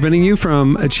something preventing you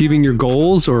from achieving your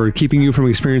goals or keeping you from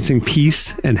experiencing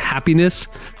peace and happiness.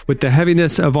 With the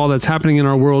heaviness of all that's happening in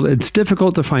our world, it's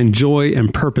difficult to find joy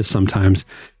and purpose sometimes.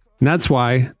 And that's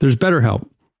why there's BetterHelp.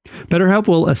 BetterHelp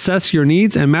will assess your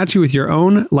needs and match you with your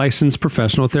own licensed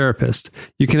professional therapist.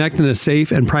 You connect in a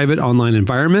safe and private online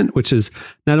environment, which is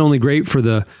not only great for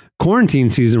the quarantine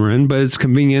season we're in, but it's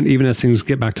convenient even as things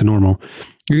get back to normal.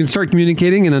 You can start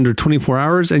communicating in under 24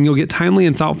 hours and you'll get timely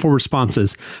and thoughtful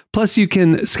responses. Plus, you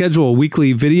can schedule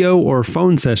weekly video or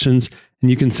phone sessions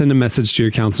and you can send a message to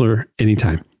your counselor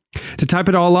anytime. To top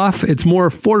it all off, it's more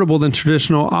affordable than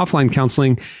traditional offline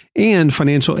counseling and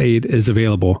financial aid is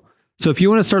available. So if you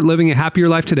want to start living a happier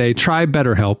life today, try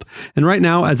BetterHelp. And right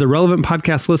now, as a Relevant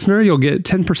Podcast listener, you'll get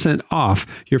 10% off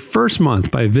your first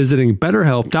month by visiting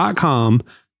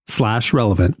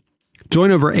betterhelp.com/relevant.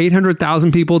 Join over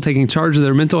 800,000 people taking charge of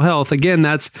their mental health. Again,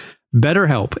 that's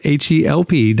BetterHelp,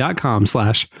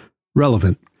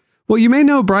 HELP.com/relevant. Well, you may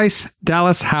know Bryce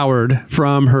Dallas Howard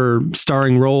from her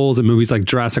starring roles in movies like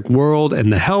Jurassic World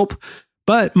and The Help.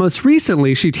 But most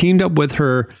recently, she teamed up with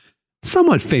her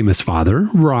somewhat famous father,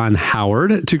 Ron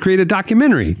Howard, to create a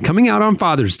documentary coming out on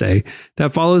Father's Day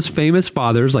that follows famous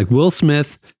fathers like Will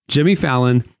Smith, Jimmy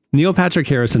Fallon, Neil Patrick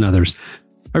Harris, and others.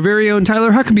 Our very own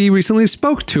Tyler Huckabee recently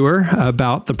spoke to her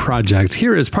about the project.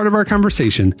 Here is part of our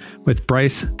conversation with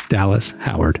Bryce Dallas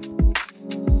Howard.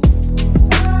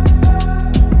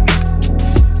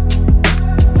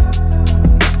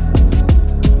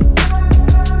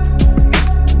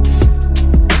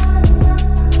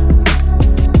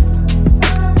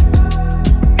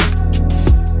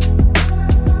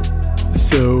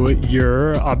 So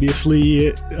you're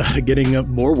obviously getting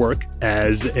more work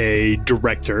as a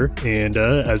director and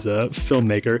as a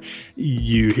filmmaker.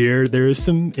 You hear there's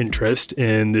some interest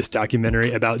in this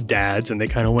documentary about dads and they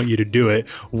kind of want you to do it.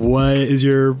 What is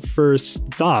your first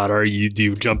thought? Do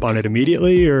you jump on it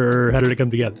immediately or how did it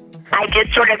come together? I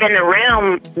just sort of in the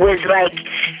room was like,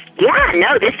 yeah,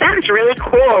 no, this sounds really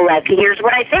cool. Like, here's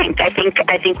what I think. I think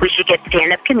we should get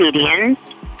stand-up comedians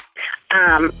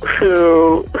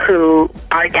who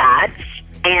are dads,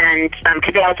 and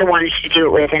because they also wanted to do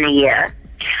it within a year.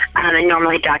 And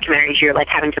normally documentaries, you're like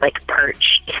having to like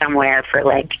perch somewhere for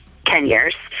like 10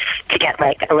 years to get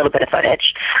like a little bit of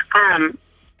footage. And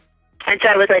so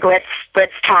I was like, let's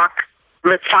talk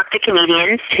to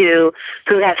comedians who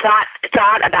have thought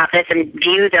about this and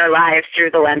view their lives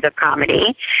through the lens of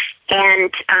comedy.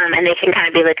 And they can kind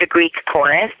of be like a Greek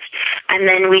chorus, and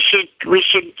then we should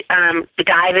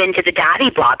dive into the daddy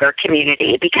blogger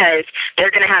community because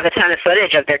they're going to have a ton of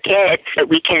footage of their kids that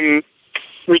we can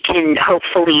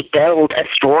hopefully build a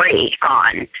story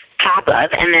on top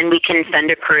of, and then we can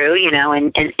send a crew,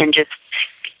 and just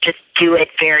do it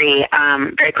very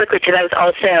very quickly. Because I was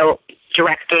also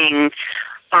directing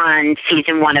on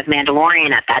season 1 of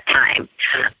Mandalorian at that time.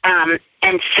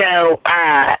 And so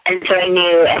I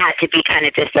knew it had to be kind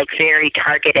of this like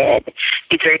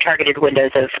these very targeted windows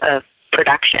of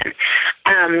production.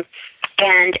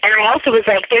 And I also was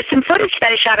like, there's some footage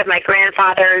that I shot of my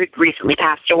grandfather who recently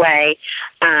passed away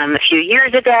a few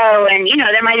years ago, and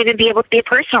there might even be able to be a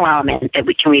personal element that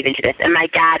we can weave into this. And my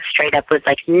dad straight up was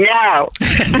like, no,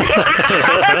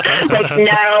 like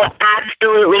no,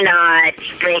 absolutely not,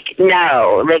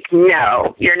 no,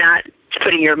 you're not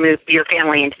putting your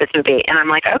family into this movie. And I'm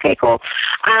like, okay, cool.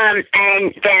 And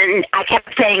then I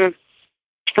kept saying,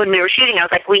 when we were shooting, I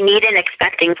was like, we need an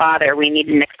expecting father. And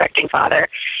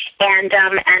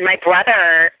my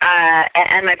brother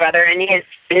and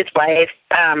his wife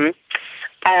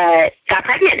got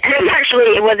pregnant. And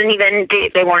actually, it wasn't even,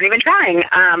 they weren't even trying.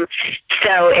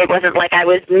 So it wasn't like I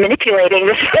was manipulating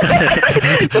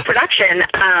the production.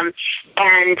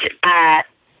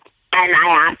 And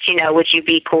I asked, would you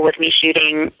be cool with me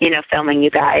shooting, filming you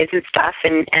guys and stuff?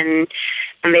 And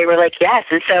they were like, yes.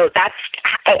 And so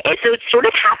it sort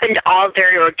of happened all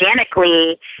very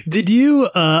organically. Did you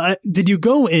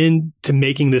go into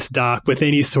making this doc with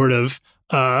any sort of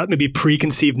maybe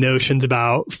preconceived notions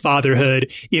about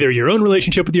fatherhood, either your own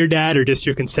relationship with your dad or just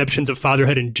your conceptions of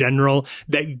fatherhood in general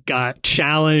that got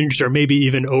challenged or maybe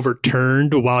even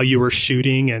overturned while you were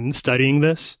shooting and studying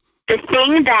this? The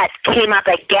thing that came up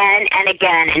again and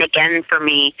again and again for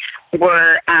me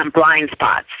were blind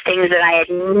spots, things that I had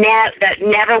that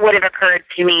never would have occurred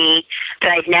to me,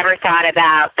 that I'd never thought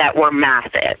about, that were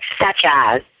massive, such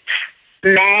as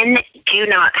men do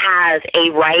not have a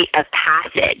rite of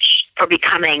passage for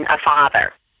becoming a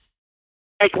father.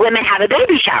 Like, women have a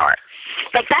baby shower.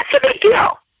 Like, that's a big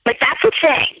deal. Like, that's a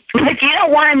thing. Like, you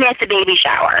don't want to miss a baby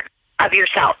shower of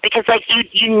yourself, because like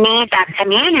you need that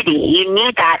community, you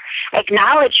need that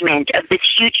acknowledgement of this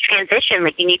huge transition.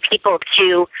 Like, you need people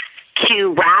to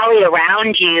rally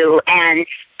around you and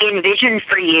envision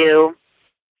for you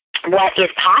what is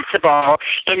possible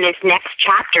in this next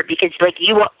chapter, because like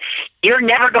you're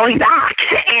never going back.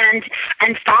 And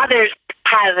fathers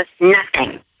have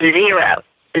nothing, zero,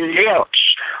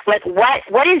 zilch. Like,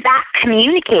 what is that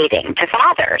communicating to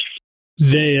fathers?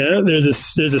 There's a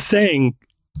saying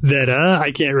that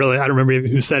I don't remember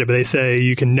who said it, but they say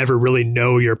you can never really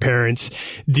know your parents.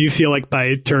 Do you feel like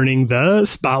by turning the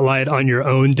spotlight on your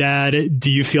own dad,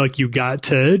 do you feel like you got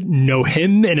to know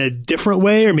him in a different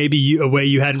way, or maybe a way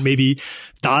you hadn't maybe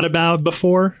thought about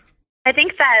before? I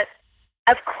think that,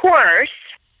 of course,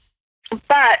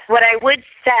 but what I would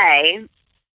say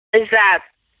is that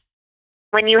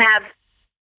when you have,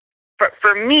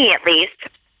 for me at least,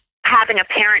 having a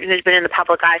parent who's been in the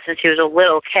public eye since he was a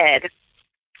little kid,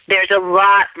 there's a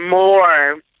lot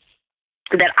more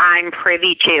that I'm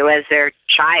privy to as their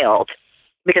child,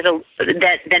 because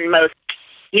than most,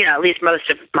 at least most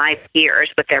of my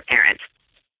peers with their parents,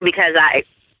 because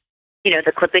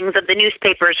the clippings of the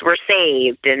newspapers were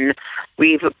saved, and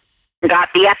we've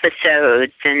got the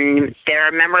episodes, and there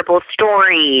are memorable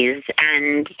stories,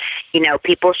 and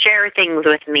people share things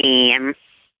with me, and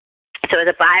so as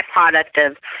a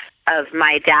byproduct of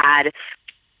my dad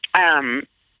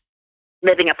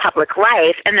living a public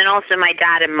life, and then also my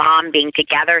dad and mom being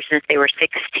together since they were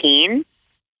 16,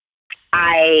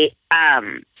 I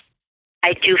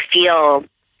do feel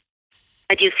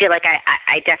like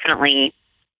I definitely,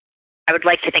 I would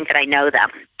like to think that I know them.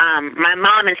 My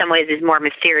mom in some ways is more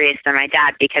mysterious than my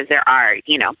dad, because there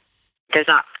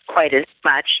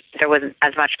wasn't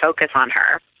as much focus on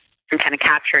her and kind of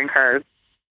capturing her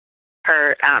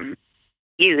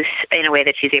youth in a way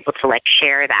that she's able to like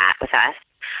share that with us.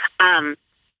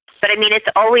 But I mean, it's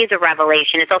always a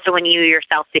revelation. It's also when you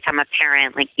yourself become a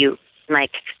parent, I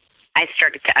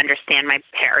started to understand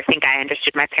think I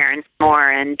understood my parents more,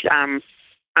 and I'm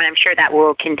sure that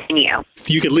will continue. If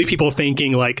you could leave people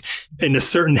thinking like in a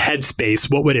certain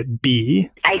headspace, what would it be?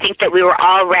 I think that we were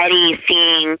already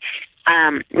seeing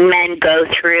men go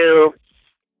through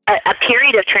a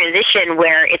period of transition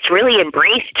where it's really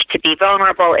embraced to be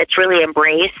vulnerable. It's really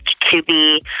embraced to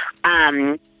be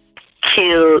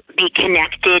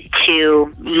connected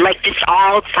to like just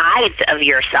all sides of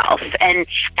yourself, and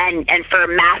for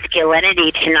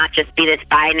masculinity to not just be this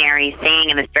binary thing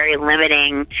and this very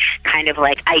limiting kind of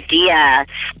like idea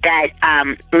that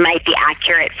might be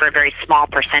accurate for a very small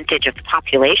percentage of the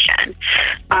population,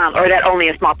 or that only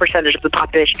a small percentage of the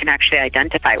population can actually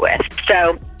identify with.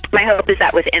 So my hope is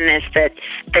that within this, that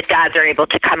dads are able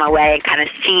to come away and kind of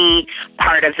see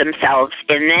part of themselves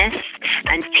in this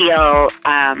and feel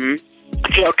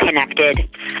connected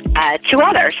to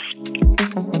others.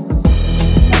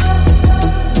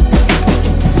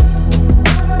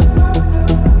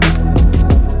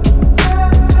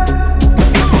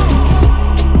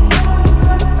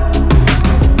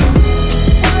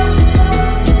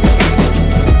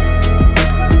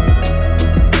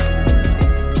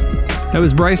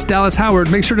 was Bryce Dallas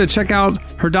Howard. Make sure to check out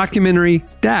her documentary,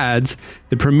 Dads.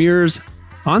 It premieres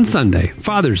on Sunday,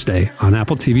 Father's Day, on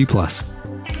Apple TV+.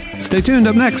 Stay tuned.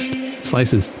 Up next,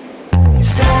 Slices.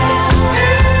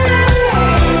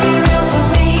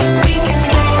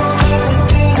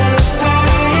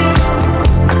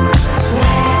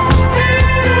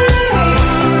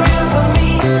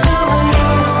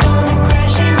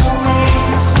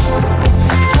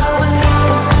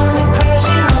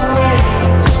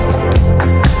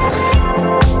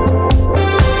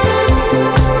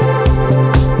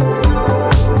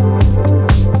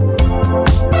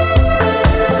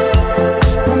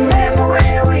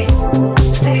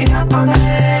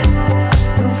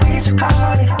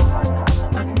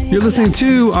 You're listening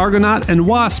to Argonaut and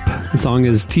Wasp. The song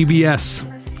is TBS.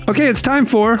 Okay, it's time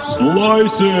for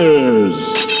Slices.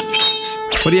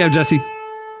 What do you have, Jesse? All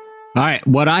right,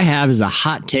 what I have is a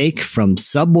hot take from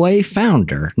Subway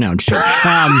founder. No, I'm sure.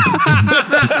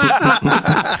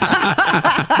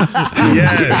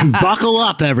 Yes. Buckle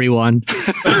up, everyone.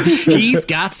 He's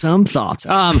got some thoughts.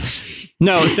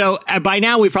 No, so by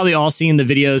now we've probably all seen the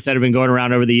videos that have been going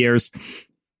around over the years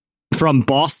from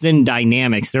Boston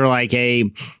Dynamics. They're like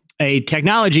a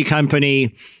technology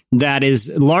company that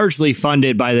is largely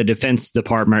funded by the Defense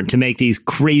Department to make these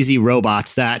crazy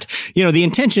robots that, the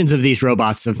intentions of these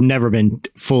robots have never been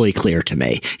fully clear to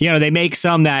me. They make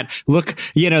some that look,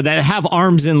 that have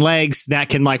arms and legs that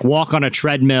can like walk on a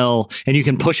treadmill and you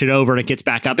can push it over and it gets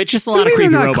back up. It's just a lot of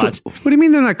creepy robots. What do you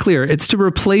mean they're not clear? It's to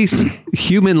replace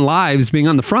human lives being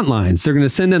on the front lines. They're going to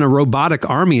send in a robotic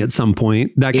army at some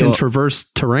point that can traverse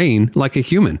terrain like a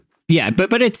human. Yeah,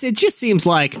 but it just seems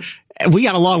like we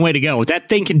got a long way to go. That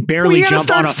thing can barely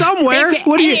jump on somewhere.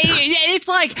 It's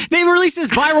like they released this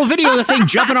viral video of the thing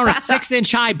jumping on a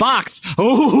 6-inch high box.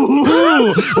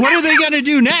 Oh, what are they going to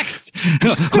do next?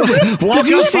 Have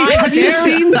you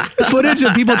seen footage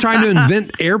of people trying to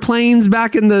invent airplanes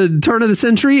back in the turn of the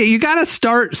century? You got to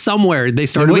start somewhere. They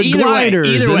started with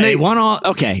gliders.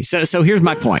 Okay, so here's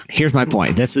my point.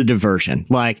 That's the diversion.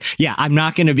 Like, yeah, I'm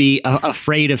not going to be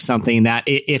afraid of something that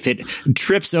if it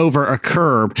trips over a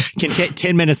curb can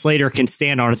 10 minutes later can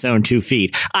stand on its own 2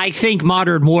 feet. I think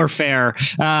modern warfare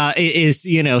is,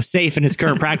 safe in its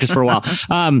current practice for a while.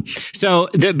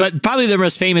 But probably the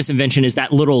most famous invention is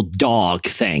that little dog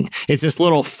thing. It's this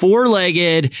little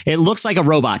 4-legged, it looks like a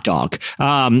robot dog.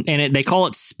 And they call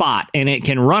it Spot, and it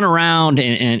can run around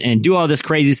and do all this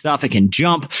crazy stuff. It can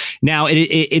jump. Now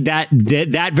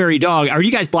that very dog, are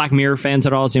you guys Black Mirror fans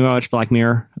at all? Does anyone watch Black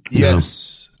Mirror?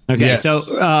 Yes. Okay, yes. So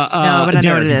no, but I know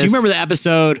Derek, what it is. do you remember the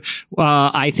episode?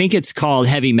 I think it's called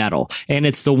Heavy Metal, and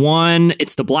it's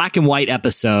the black and white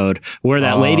episode where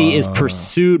that lady is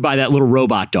pursued by that little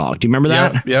robot dog. Do you remember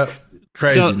that? Yep.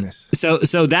 Craziness.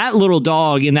 So that little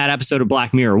dog in that episode of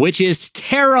Black Mirror, which is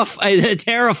a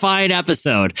terrifying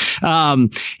episode,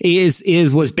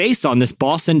 was based on this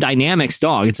Boston Dynamics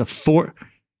dog.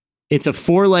 It's a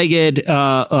 4-legged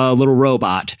little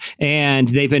robot, and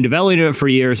they've been developing it for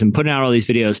years and putting out all these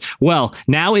videos. Well,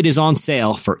 now it is on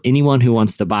sale for anyone who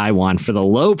wants to buy one for the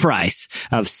low price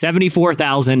of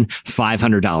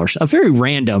 $74,500. A very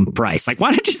random price. Like,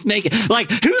 why not just make it like,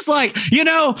 who's like,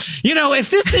 if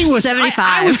this thing was 75,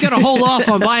 I was going to hold off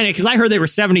on buying it because I heard they were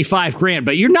 $75,000,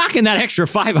 but you're knocking that extra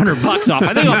 $500 off.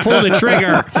 I think I'll pull the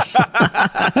trigger.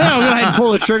 I'll go ahead and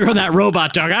pull the trigger on that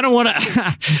robot dog. I don't want to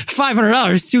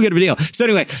 $500. It's too good of a deal. So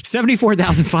anyway,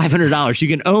 $74,500. You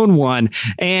can own one.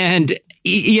 And,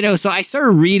 so I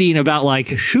started reading about like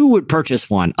who would purchase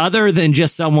one other than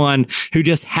just someone who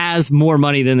just has more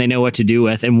money than they know what to do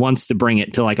with and wants to bring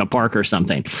it to like a park or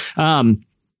something.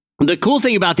 The cool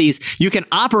thing about these, you can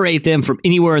operate them from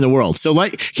anywhere in the world. So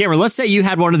like Cameron, let's say you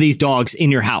had one of these dogs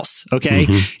in your house. Okay.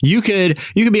 Mm-hmm. You could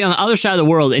be on the other side of the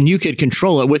world and you could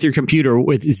control it with your computer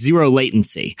with zero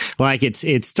latency. Like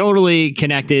it's totally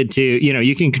connected to,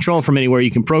 you can control it from anywhere.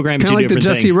 You can program it to like different the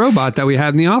Jesse things. robot that we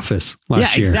had in the office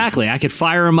last year. Exactly. I could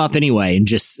fire him up anyway and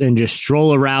just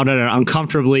stroll around at an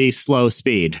uncomfortably slow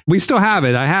speed. We still have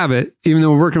it. I have it. Even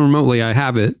though we're working remotely, I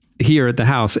have it here at the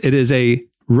house. It is a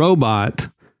robot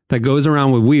that goes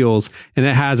around with wheels, and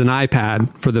it has an iPad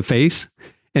for the face,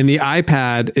 and the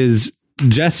iPad is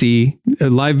Jesse, a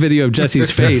live video of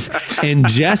Jesse's face, and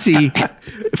Jesse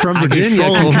from Virginia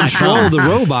can control the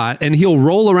robot, and he'll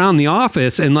roll around the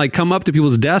office and like come up to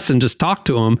people's desks and just talk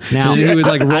to them. Now, and then he would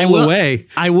like roll away.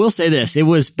 I will say this: it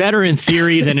was better in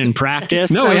theory than in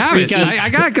practice. No, I haven't. I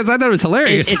got it because I thought it was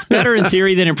hilarious. It's better in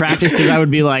theory than in practice because I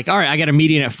would be like, all right, I got a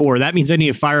meeting at 4. That means I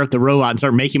need to fire up the robot and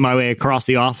start making my way across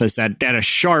the office at a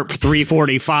sharp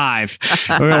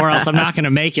 3:45, or else I'm not going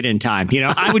to make it in time.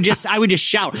 I would just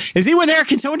shout. Is anyone there?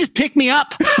 Can someone just pick me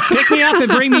up? Pick me up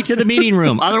and bring me to the meeting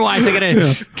room. Otherwise, I got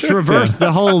to traverse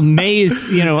the whole maze,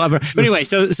 But anyway,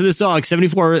 so this dog,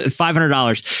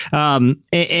 $500.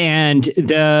 And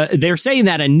they're saying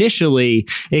that initially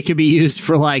it could be used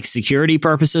for like security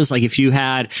purposes. Like if you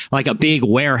had like a big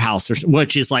warehouse,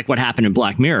 which is like what happened in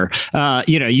Black Mirror,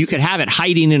 you could have it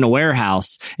hiding in a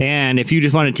warehouse. And if you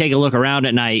just want to take a look around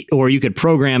at night, or you could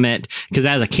program it because it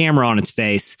has a camera on its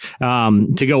face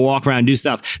to go walk around and do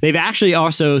stuff. They've actually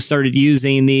also started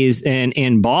using these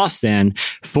in Boston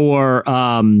for,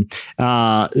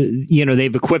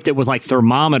 they've equipped it with like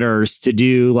thermometers to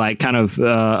do like kind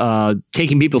of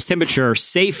taking people's temperature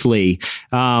safely,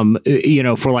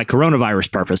 for like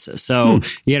coronavirus purposes. So,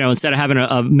 instead of having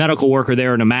a medical worker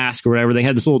there in a mask or whatever, they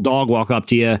had this little dog walk up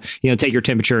to you, take your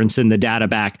temperature and send the data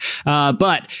back.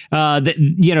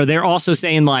 They're also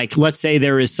saying like, let's say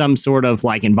there is some sort of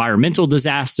like environmental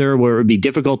disaster where it would be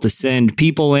difficult to send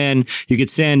people in. You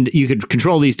could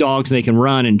control these dogs and they can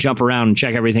run and jump around and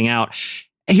check everything out.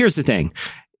 Here's the thing.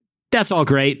 That's all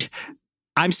great.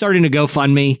 I'm starting to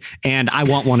GoFundMe and I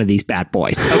want one of these bad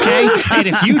boys. Okay. And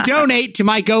if you donate to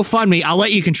my GoFundMe, I'll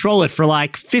let you control it for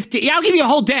like 50. I'll give you a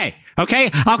whole day. Okay.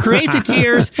 I'll create the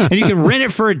tiers and you can rent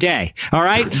it for a day. All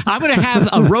right. I'm going to have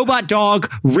a robot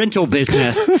dog rental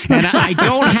business, and I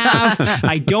don't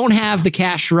have the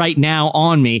cash right now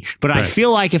on me, but I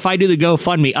feel like if I do the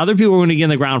GoFundMe, other people are going to get in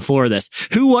the ground floor of this.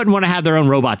 Who wouldn't want to have their own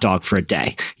robot dog for a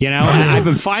day? I've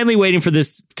been finally waiting for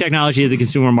this technology of the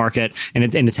consumer market, and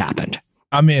it's happened.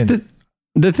 I'm in.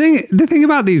 The thing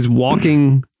about these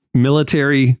walking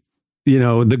military,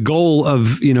 the goal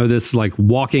of, this like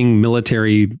walking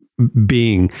military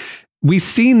being, we've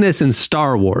seen this in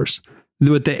Star Wars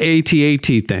with the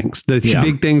AT-AT things, the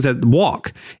big things that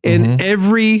walk. And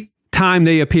every time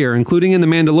they appear, including in The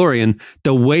Mandalorian,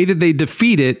 the way that they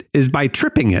defeat it is by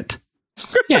tripping it.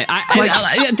 Yeah,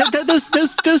 those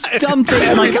dumb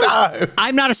things. Like,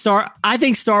 I'm not a Star. I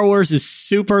think Star Wars is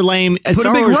super lame. Put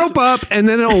a big rope up, and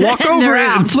then it'll walk over it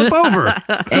and flip over.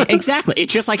 Exactly.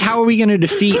 It's just like, how are we going to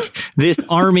defeat this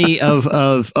army of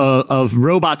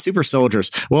robot super soldiers?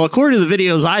 Well, according to the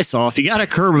videos I saw, if you got a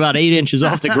curb about 8 inches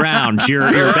off the ground, your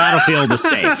battlefield is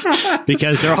safe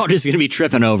because they're all just going to be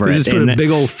tripping over it. Just put a big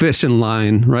old fishing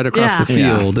line right across the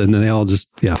field, and then they all just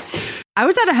I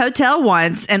was at a hotel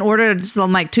once and ordered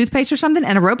some like toothpaste or something,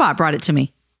 and a robot brought it to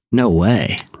me. No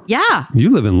way. Yeah.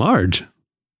 You live in large.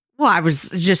 Well, I was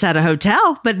just at a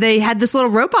hotel, but they had this little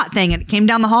robot thing, and it came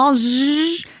down the hall.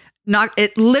 Knocked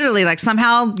it literally, like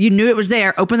somehow you knew it was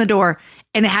there. Opened the door,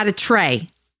 and it had a tray.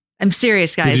 I'm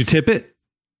serious, guys. Did you tip it?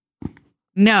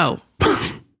 No.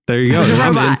 There you go.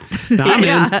 I'm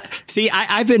in. See,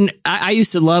 I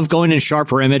used to love going in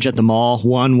Sharper Image at the mall.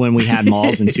 One, when we had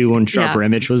malls, and two, when Sharper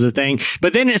Image was a thing.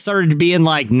 But then it started being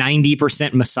like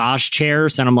 90% massage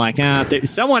chairs. And I'm like,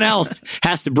 someone else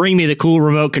has to bring me the cool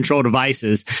remote control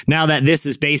devices. Now that this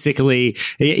is basically,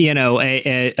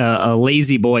 a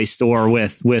lazy boy store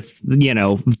with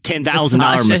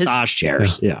 $10,000 massage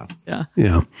chairs. Yeah. All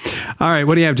right.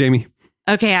 What do you have, Jamie?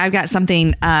 Okay, I've got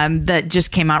something that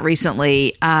just came out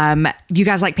recently. You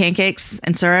guys like pancakes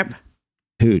and syrup?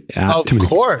 Dude, of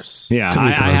course. Yeah,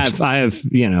 I have.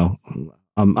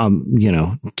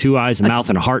 Two eyes, a mouth,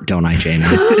 and a heart, don't I, Jamie?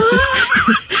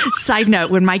 Side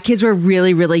note: when my kids were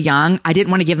really, really young, I didn't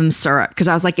want to give them syrup because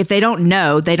I was like, if they don't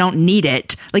know, they don't need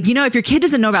it. Like, if your kid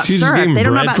doesn't know about syrup, they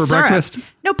don't know about syrup. Breakfast?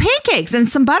 No, pancakes and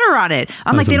some butter on it.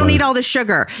 I'm like, they don't need all this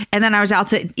sugar. And then I was out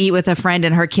to eat with a friend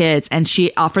and her kids, and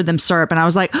she offered them syrup, and I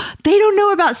was like, they don't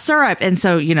know about syrup. And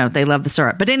so, they love the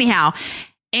syrup. But anyhow,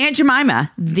 Aunt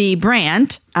Jemima, the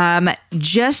brand,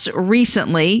 just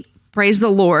recently, praise the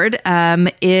Lord,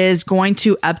 is going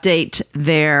to update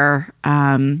their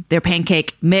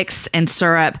pancake mix and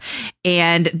syrup.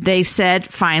 And they said,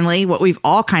 finally, what we've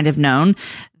all kind of known,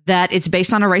 that it's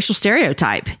based on a racial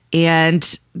stereotype.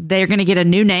 And they're going to get a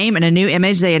new name and a new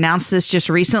image. They announced this just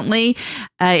recently.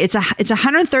 It's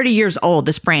 130 years old,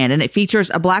 this brand, and it features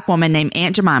a Black woman named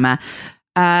Aunt Jemima.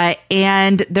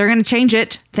 And they're going to change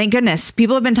it. Thank goodness.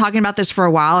 People have been talking about this for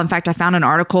a while. In fact, I found an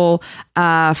article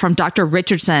from Dr.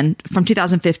 Richardson from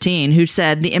 2015 who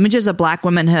said the images of Black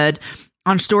womanhood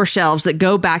on store shelves that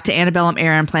go back to antebellum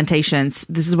era and plantations.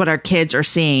 This is what our kids are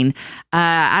seeing.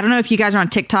 I don't know if you guys are on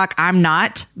TikTok. I'm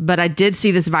not, but I did see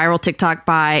this viral TikTok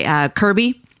by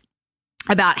Kirby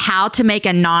about how to make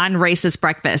a non-racist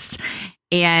breakfast.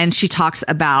 And she talks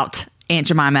about Aunt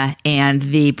Jemima and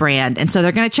the brand. And so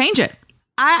they're going to change it.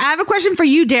 I have a question for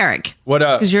you, Derek. What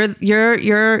up? Because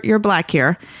you're black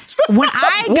here. When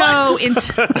I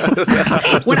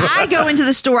go into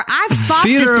the store, I've thought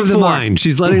Theater this before. of the mind.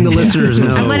 She's letting the listeners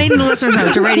know. I'm letting the listeners know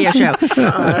it's a radio show.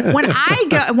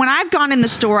 When I've gone in the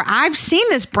store, I've seen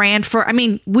this brand for. I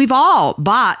mean, we've all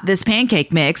bought this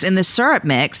pancake mix and this syrup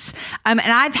mix, and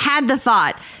I've had the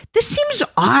thought. This seems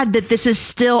odd that this is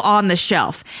still on the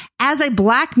shelf. As a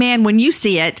black man, when you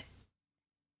see it,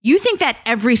 you think that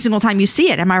every single time you see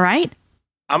it. Am I right?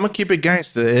 I'm gonna keep it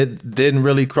gangster. It didn't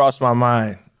really cross my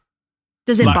mind.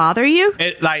 Does it bother you?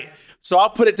 So I'll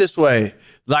put it this way.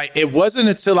 Like, it wasn't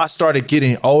until I started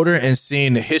getting older and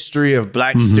seeing the history of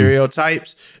black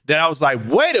stereotypes that I was like,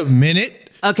 wait a minute.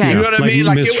 Okay. You know what I mean?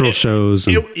 Like minstrel shows.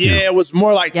 It was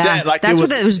more like that. Like that's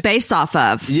what it was based off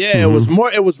of. Yeah, it was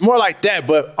more like that.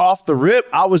 But off the rip,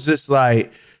 I was just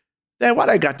like, Dad, why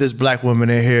they got this black woman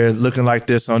in here looking like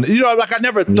this on, like I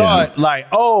never thought like,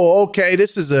 oh, okay,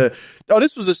 this was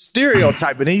a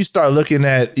stereotype. And then you start looking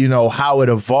at, how it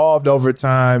evolved over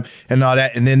time and all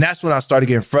that. And then that's when I started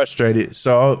getting frustrated.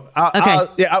 So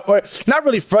not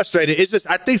really frustrated. It's just,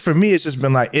 I think for me, it's just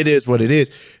been like, it is what it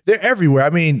is. They're everywhere. I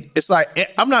mean, it's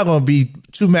like, I'm not going to be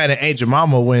too mad at Aunt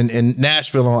Jemima when in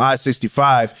Nashville on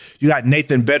I-65, you got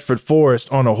Nathan Bedford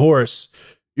Forrest on a horse.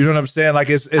 You know what I'm saying? Like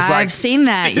it's like I've seen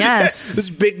that. Yes, this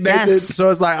big Nathan. Yes. So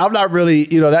it's like I'm not really,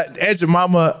 that Aunt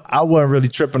Jemima. I wasn't really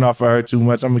tripping off of her too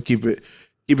much. I'm gonna keep it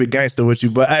gangster with you.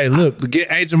 But hey, look,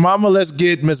 get Aunt Jemima. Let's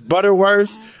get Miss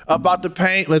Butterworth up out the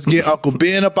paint. Let's get Uncle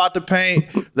Ben up out the paint.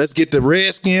 Let's get the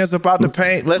Redskins up out the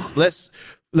paint. Let's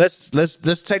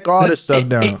take all this stuff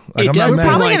down. We're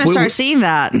probably gonna start seeing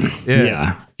that.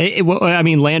 Yeah. I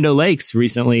mean, Land O'Lakes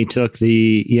recently took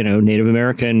the, Native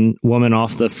American woman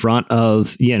off the front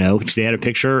of, they had a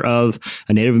picture of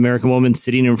a Native American woman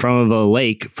sitting in front of a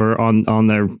lake on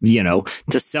their,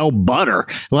 to sell butter.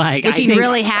 Like, looking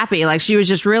really happy. Like she was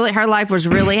just really, her life was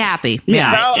really happy.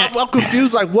 Yeah. Now, I'm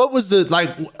confused. Like, what was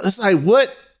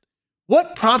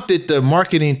what prompted the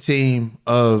marketing team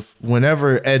of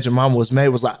whenever Aunt Jemima was made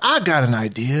was like, I got an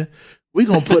idea. We're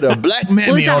going to put a black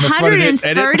mammy on the front of this.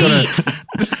 And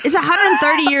it's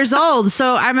 130 years old.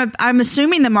 So I'm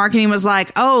assuming the marketing was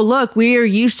like, oh, look, we're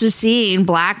used to seeing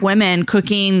black women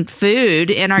cooking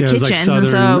food in our kitchens.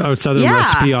 Like Southern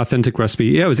recipe, authentic recipe.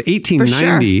 Yeah, it was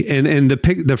 1890. Sure. And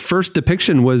the first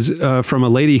depiction was from a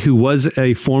lady who was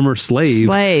a former slave.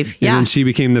 And then she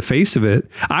became the face of it.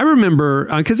 I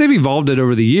remember, because they've evolved it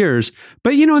over the years.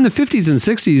 But, in the 50s and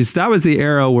 60s, that was the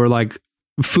era where like,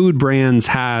 food brands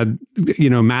had,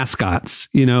 mascots,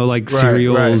 like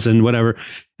cereals and whatever.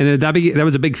 And that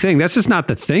was a big thing. That's just not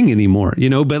the thing anymore,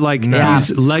 but like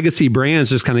these legacy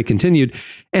brands just kind of continued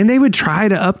and they would try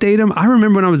to update them. I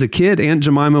remember when I was a kid, Aunt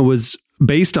Jemima was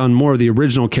based on more of the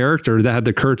original character that had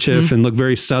the kerchief and looked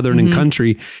very Southern and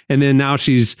country. And then now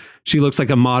she looks like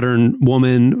a modern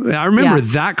woman. I remember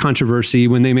that controversy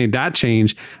when they made that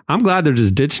change. I'm glad they're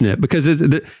just ditching it because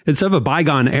it's of a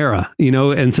bygone era,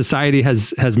 and society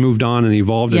has moved on and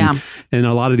evolved. And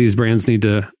a lot of these brands need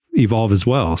to evolve as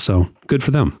well. So good for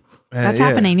them. Man, that's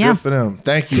happening. Yeah. Good for them.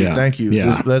 Thank you. Yeah. Thank you. Yeah.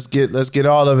 Just let's get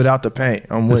all of it out the paint.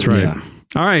 I'm with you. That's right.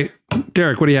 All right,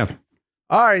 Derek, what do you have?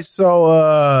 All right, so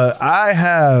I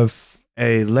have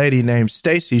a lady named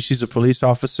Stacy. She's a police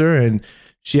officer, and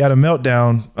she had a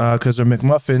meltdown because her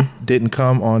McMuffin didn't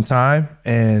come on time,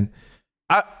 and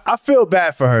I feel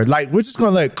bad for her. Like, we're just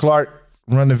gonna let Clark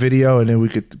run the video, and then we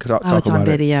could talk about it. It's on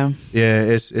video. Yeah,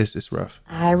 it's rough.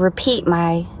 I repeat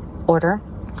my order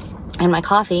and my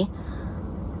coffee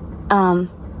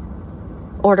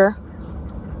order,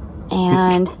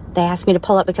 and they asked me to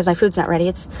pull up because my food's not ready.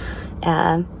 It's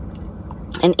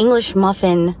an English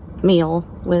muffin meal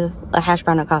with a hash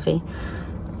brown and coffee.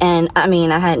 And I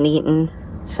mean, I hadn't eaten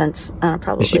since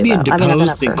probably. Is she being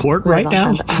deposed in court right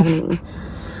now? I haven't eaten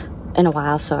in a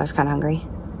while, so I was kind of hungry.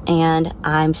 And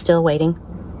I'm still waiting.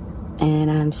 And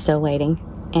I'm still waiting.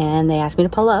 And they asked me to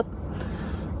pull up.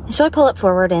 So I pull up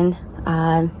forward, and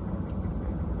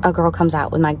a girl comes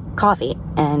out with my coffee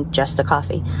and just the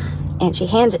coffee. And she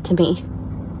hands it to me.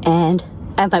 And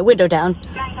I have my window down.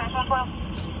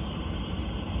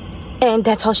 And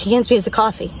that's all she hands me is the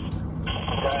coffee.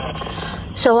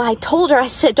 So I told her, I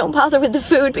said, don't bother with the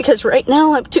food because right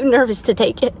now I'm too nervous to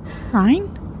take it. Right?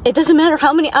 It doesn't matter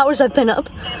how many hours I've been up.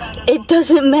 It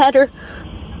doesn't matter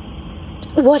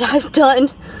what I've done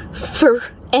for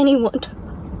anyone.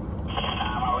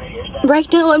 Right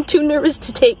now I'm too nervous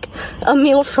to take a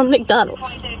meal from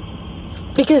McDonald's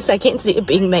because I can't see it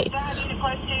being made.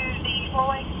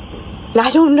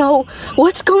 I don't know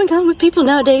what's going on with people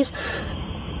nowadays.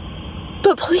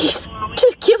 But please,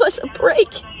 just give us a break.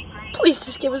 Please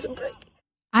just give us a break.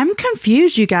 I'm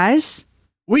confused, you guys.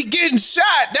 We getting shot.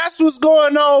 That's what's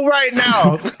going on right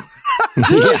now.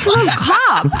 Who's this little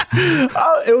cop?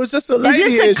 Oh, it was just a lady.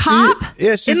 Is this a cop?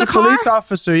 She's a police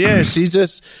officer. Yeah, she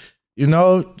just,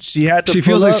 she had to. She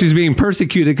feels like she's being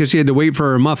persecuted because she had to wait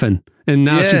for her muffin, and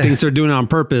now she thinks they're doing it on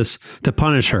purpose to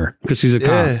punish her because she's a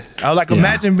cop. I was like,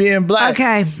 imagine being black.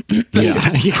 Okay. I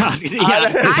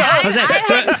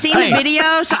hadn't seen the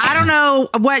video, so I don't know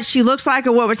what she looks like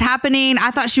or what was happening.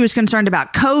 I thought she was concerned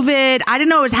about COVID. I didn't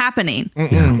know it was happening.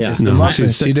 It's the muffin.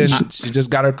 She just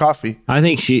got her coffee. I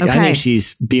think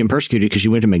she's being persecuted because she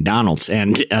went to McDonald's,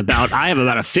 and I have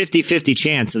about a 50-50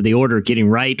 chance of the order getting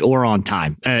right or on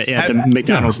time at the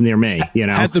McDonald's near me.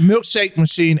 Has the milkshake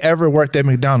machine ever worked at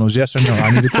McDonald's? Yes or no?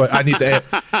 I need to.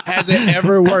 Has it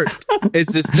ever worked?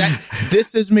 It's just that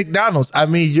this is McDonald's. I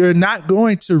mean, you're not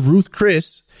going to Ruth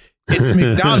Chris. It's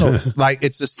McDonald's. Like,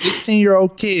 it's a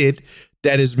 16-year-old kid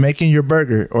that is making your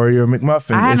burger or your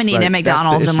McMuffin. I haven't eaten at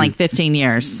McDonald's in like 15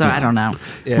 years, so I don't know.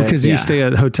 Yeah, because you stay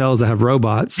at hotels that have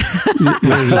robots.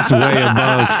 You're just way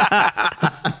above.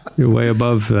 You're way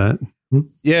above that.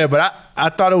 Yeah, but I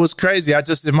thought it was crazy. I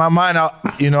just, in my mind, I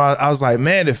was like,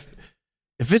 man, if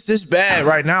it's this bad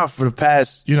right now for the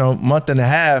past, month and a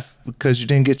half because you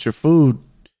didn't get your food,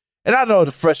 and I know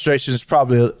the frustration is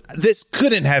probably, this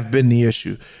couldn't have been the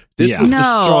issue. This was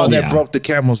the straw that broke the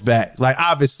camel's back. Like,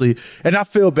 obviously, and I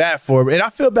feel bad for them. And I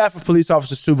feel bad for police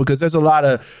officers too, because there's a lot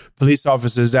of police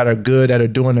officers that are good, that are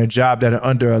doing their job, that are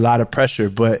under a lot of pressure.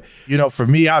 But, for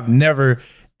me, I've never,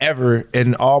 ever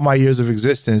in all my years of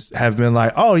existence have been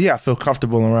like, oh yeah, I feel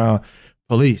comfortable around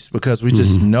police, because we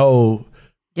just know,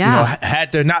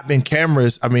 had there not been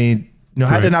cameras, had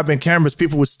there not been cameras,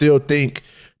 people would still think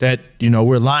that,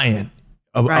 we're lying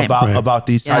about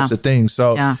these types of things.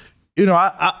 So,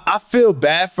 I feel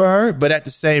bad for her, but at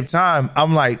the same time,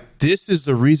 I'm like, this is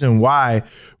the reason why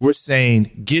we're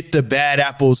saying get the bad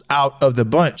apples out of the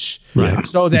bunch,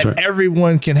 so that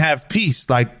everyone can have peace.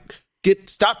 Like,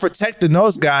 stop protecting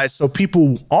those guys so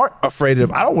people aren't afraid of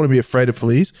them. I don't want to be afraid of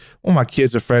police. Well, my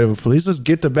kids are afraid of the police. Let's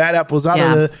get the bad apples out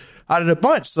of the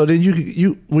bunch. So then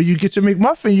you when you get your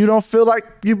McMuffin, you don't feel like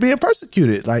you're being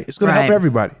persecuted. Like, it's going to help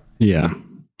everybody. Yeah.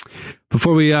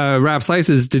 Before we wrap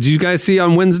Slices, did you guys see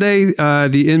on Wednesday, the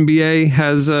NBA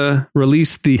has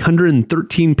released the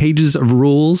 113 pages of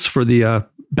rules for the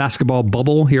basketball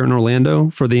bubble here in Orlando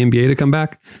for the NBA to come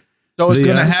back? So it's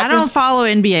going to happen? I don't follow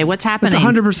NBA. What's happening? It's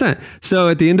 100%. So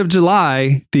at the end of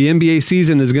July, the NBA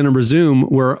season is going to resume,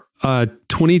 where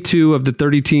 22 of the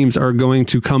 30 teams are going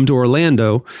to come to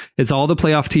Orlando. It's all the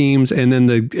playoff teams, and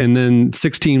then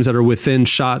 6 teams that are within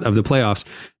shot of the playoffs.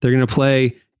 They're going to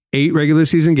play 8 regular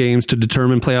season games to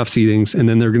determine playoff seedings, and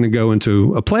then they're going to go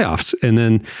into a playoffs. And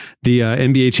then the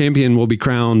NBA champion will be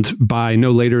crowned by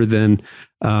no later than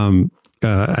I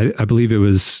believe it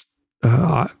was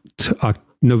October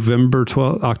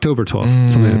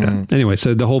 12th, something like that. Anyway,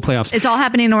 so the whole playoffs. It's all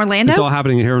happening in Orlando? It's all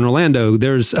happening here in Orlando.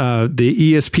 There's the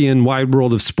ESPN Wide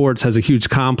World of Sports has a huge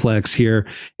complex here.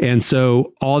 And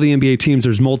so all the NBA teams,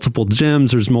 there's multiple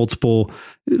gyms, there's multiple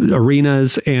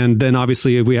arenas. And then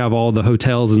obviously we have all the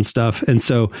hotels and stuff. And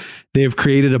so they've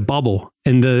created a bubble.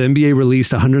 And the NBA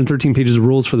released 113 pages of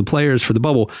rules for the players for the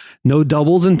bubble. No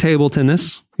doubles in table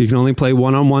tennis. You can only play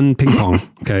one-on-one ping pong.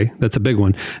 Okay, that's a big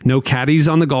one. No caddies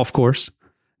on the golf course.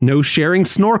 No sharing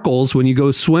snorkels when you go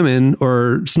swimming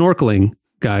or snorkeling,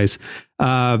 guys.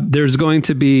 There's going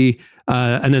to be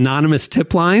an anonymous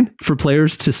tip line for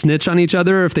players to snitch on each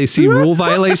other if they see rule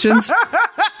violations.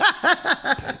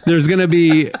 There's going to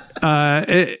be,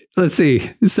 let's see.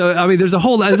 So, I mean, there's a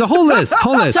whole list.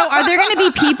 So are there going to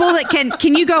be people that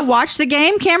can you go watch the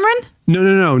game, Cameron?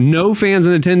 No. No fans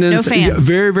in attendance. No fans.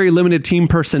 Very, very limited team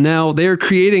personnel. They're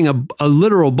creating a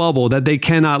literal bubble that they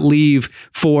cannot leave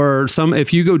for some.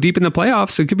 If you go deep in the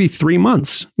playoffs, it could be 3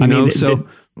 months.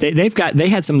 They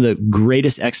had some of the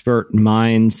greatest expert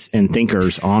minds and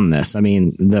thinkers on this. I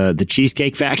mean, the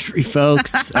Cheesecake Factory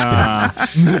folks,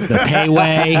 the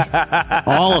Payway,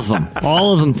 all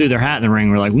of them threw their hat in the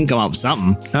ring. We're like, we can come up with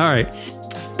something. All right.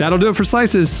 That'll do it for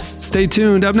Slices. Stay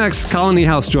tuned. Up next, Colony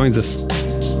House joins us.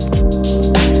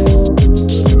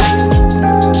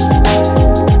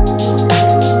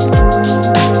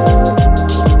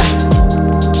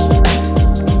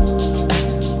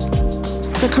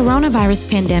 The coronavirus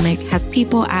pandemic has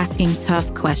people asking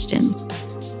tough questions.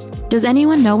 Does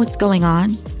anyone know what's going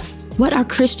on? What are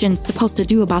Christians supposed to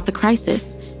do about the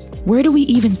crisis? Where do we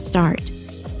even start?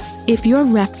 If you're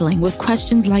wrestling with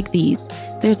questions like these,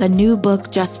 there's a new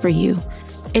book just for you.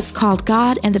 It's called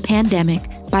God and the Pandemic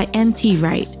by N.T.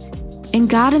 Wright. In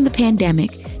God and the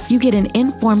Pandemic, you get an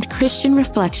informed Christian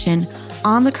reflection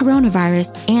on the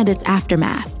coronavirus and its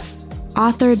aftermath.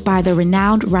 Authored by the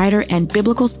renowned writer and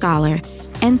biblical scholar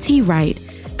N.T. Wright,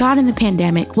 God in the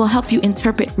Pandemic will help you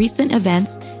interpret recent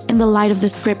events in the light of the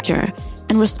scripture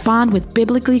and respond with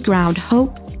biblically grounded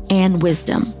hope and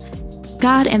wisdom.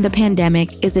 God and the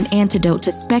Pandemic is an antidote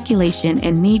to speculation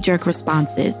and knee-jerk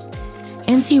responses.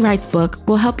 N.T. Wright's book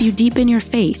will help you deepen your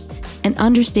faith and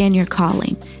understand your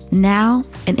calling now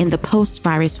and in the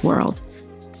post-virus world.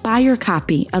 Buy your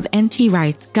copy of N.T.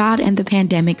 Wright's God and the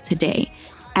Pandemic today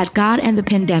at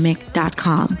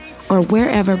godandthepandemic.com or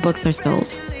wherever books are sold.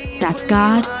 That's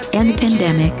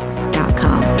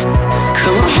godandthepandemic.com.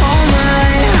 Come on, hold my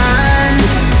hand,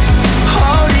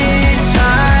 hold it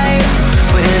tight.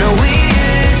 We're in a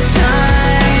weird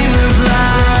time of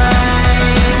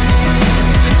life.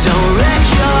 Don't wreck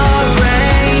your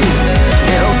brain,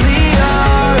 it'll be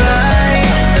alright.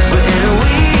 We're in a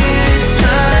weird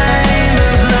time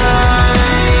of life.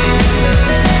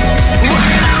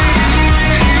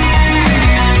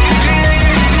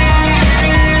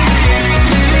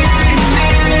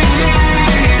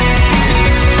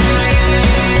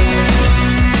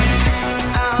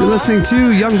 You're listening to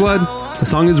Youngblood. The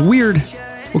song is Weird.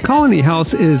 Well, Colony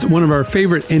House is one of our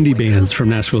favorite indie bands from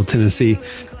Nashville, Tennessee.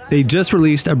 They just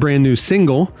released a brand new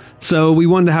single, so we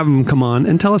wanted to have them come on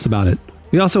and tell us about it.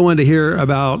 We also wanted to hear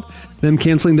about them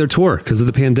canceling their tour because of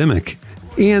the pandemic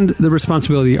and the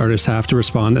responsibility artists have to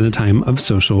respond in a time of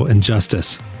social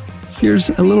injustice.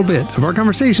 Here's a little bit of our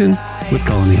conversation with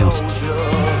Colony House.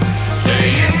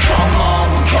 Saying, come on,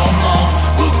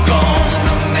 we're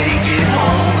gonna make it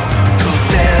home.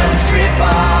 'Cause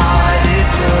everybody's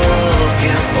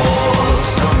looking for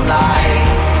some light.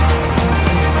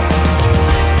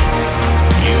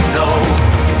 You know,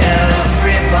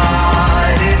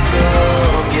 everybody's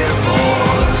looking for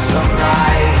some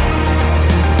light.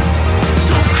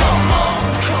 So come on.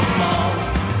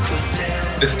 'Cause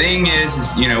The thing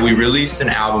is, you know, we released an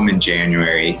album in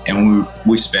January and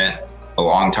we spent a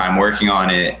long time working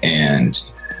on it, and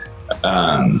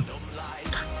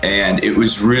it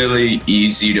was really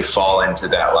easy to fall into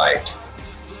that, like,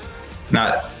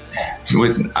 I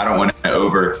don't want to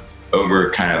over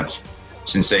kind of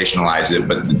sensationalize it,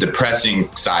 but the depressing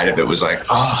side of it was like,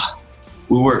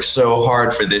 we worked so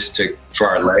hard for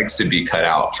our legs to be cut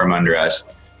out from under us.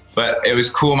 But it was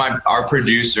cool. Our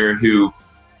producer, who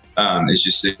is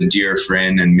just a dear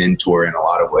friend and mentor in a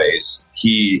lot of ways,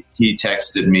 he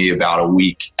texted me about a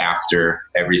week after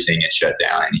everything had shut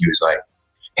down, and he was like,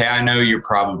 hey, I know you're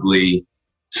probably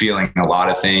feeling a lot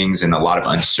of things and a lot of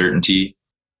uncertainty,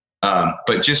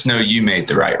 but just know you made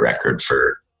the right record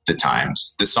for the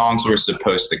times. The songs were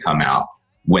supposed to come out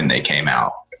when they came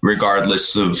out,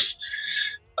 regardless of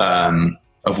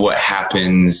what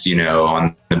happens, you know,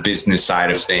 on the business side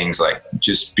of things. Like,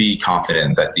 just be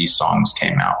confident that these songs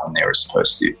came out when they were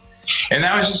supposed to. And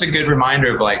that was just a good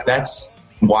reminder of, like, that's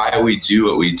why we do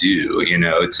what we do, you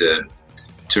know, to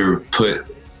put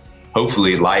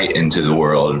hopefully light into the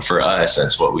world. And for us,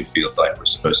 that's what we feel like we're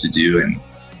supposed to do.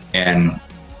 And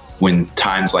when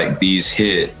times like these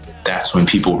hit, that's when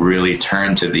people really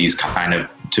turn to these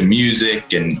to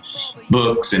music and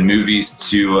books and movies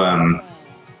to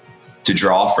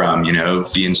draw from, you know,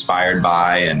 be inspired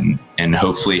by, and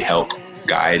hopefully help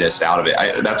guide us out of it.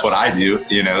 That's what I do.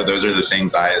 You know, those are the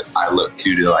things I look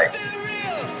to like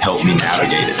help me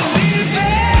navigate it.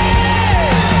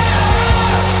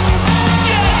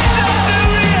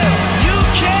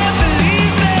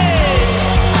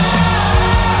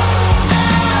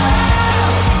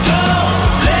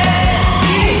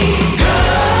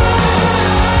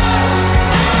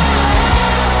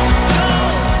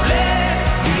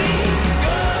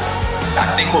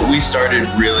 What we started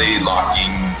really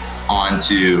locking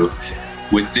onto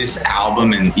with this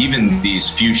album, and even these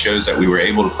few shows that we were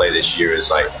able to play this year,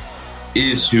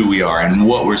 is who we are and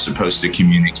what we're supposed to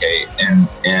communicate,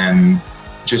 and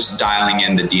just dialing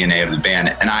in the DNA of the band.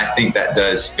 And I think that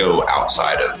does go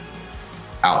outside of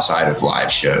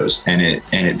live shows, and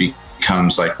it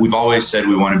becomes like, we've always said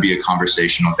we want to be a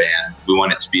conversational band. We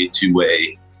want it to be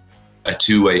a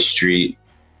two-way street.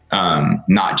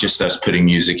 Not just us putting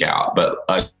music out, but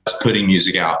us putting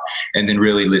music out and then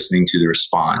really listening to the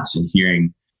response and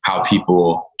hearing how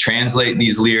people translate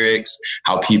these lyrics,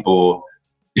 how people,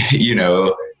 you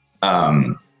know,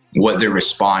 what they're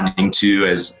responding to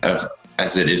as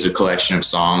it is a collection of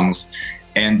songs.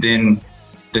 And then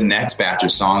the next batch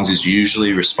of songs is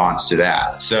usually a response to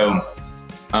that. So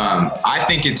I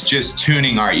think it's just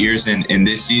tuning our ears in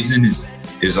this season is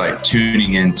like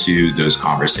tuning into those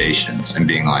conversations and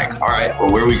being like, all right,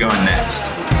 well, where are we going next?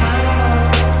 El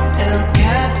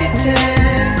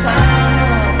Capitan,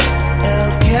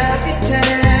 El Capitan.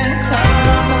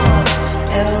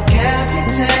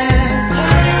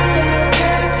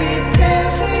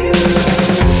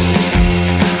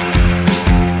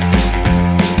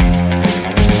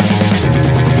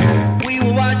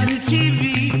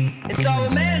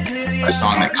 a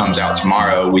song that comes out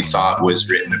tomorrow, we thought was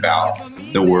written about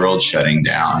the world shutting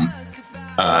down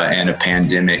and a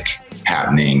pandemic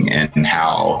happening, and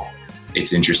how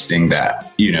it's interesting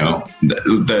that, you know,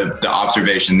 the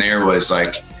observation there was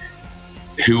like,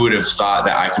 who would have thought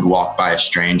that I could walk by a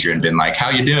stranger and been like, how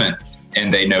you doing?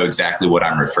 And they know exactly what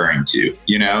I'm referring to,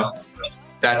 you know?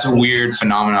 That's a weird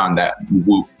phenomenon that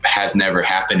has never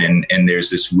happened. And there's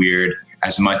this weird,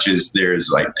 as much as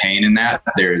there's like pain in that,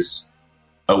 there's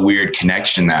a weird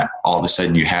connection that all of a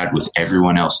sudden you had with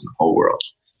everyone else in the whole world.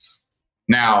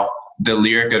 Now, the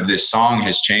lyric of this song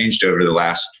has changed over the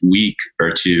last week or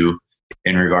two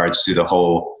in regards to the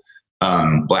whole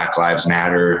Black Lives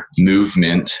Matter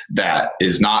movement. That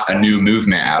is not a new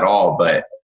movement at all, but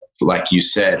like you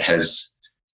said, has,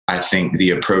 I think,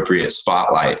 the appropriate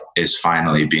spotlight is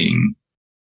finally being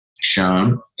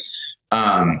shown.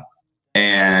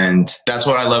 And that's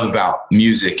what I love about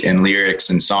music and lyrics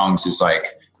and songs, is like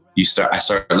I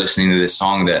started listening to this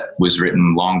song that was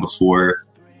written long before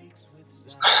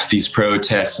these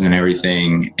protests and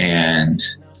everything, and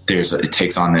it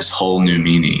takes on this whole new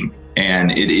meaning.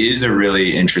 And it is a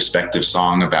really introspective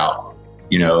song about,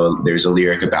 you know, there's a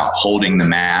lyric about holding the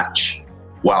match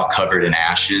while covered in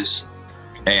ashes,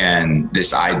 and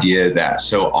this idea that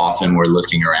so often we're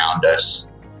looking around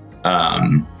us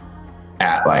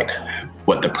at like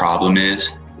what the problem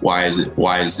is. Why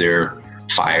is there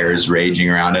fires raging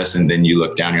around us? And then you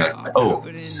look down, you're like, oh,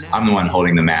 I'm the one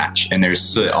holding the match, and there's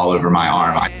soot all over my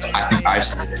arm. I think I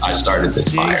started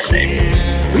this fire, maybe.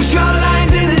 We draw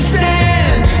lines in the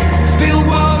sand, build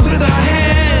walls with our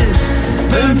hands,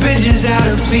 burn bridges out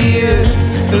of fear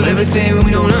of everything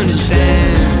we don't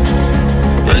understand,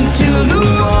 until the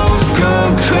walls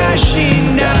go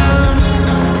crashing down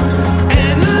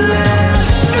and the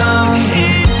last stone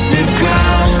hits the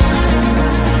ground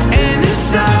and the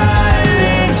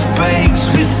silence breaks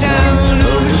with sound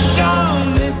of the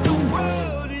song that the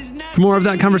world is now. For more of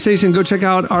that conversation, go check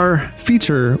out our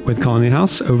feature with Colony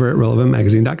House over at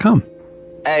relevantmagazine.com.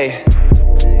 Hey.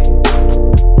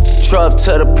 Truck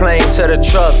to the plane, to the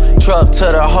truck to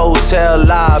the hotel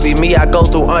lobby. Me, I go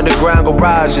through underground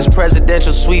garages,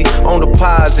 presidential suite on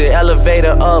deposit,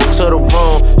 elevator up to the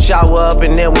room, shower up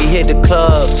and then we hit the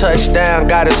club. Touchdown,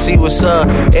 gotta see what's up.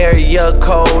 Area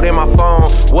code in my phone.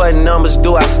 What numbers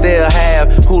do I still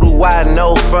have? Who do I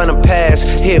know from the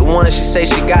past? Hit one, she say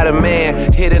she got a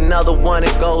man. Hit another one,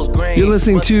 it goes green. You're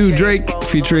listening to Drake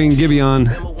featuring Giveon.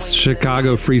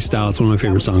 Chicago Freestyle. It's one of my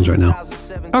favorite songs right now.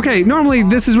 Okay, normally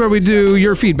this is where we do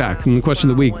your feedback from the question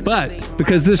of the week, but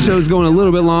because this show is going a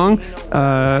little bit long,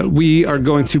 we are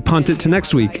going to punt it to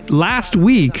next week. Last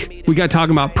week, we got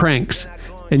talking about pranks,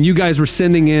 and you guys were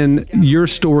sending in your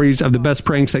stories of the best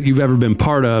pranks that you've ever been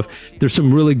part of. There's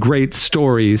some really great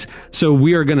stories, so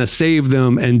we are going to save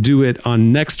them and do it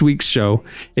on next week's show.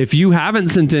 If you haven't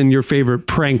sent in your favorite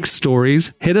prank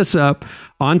stories, hit us up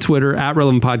on Twitter at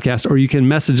Relevant Podcast, or you can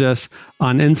message us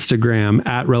on Instagram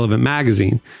at Relevant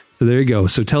Magazine. So there you go.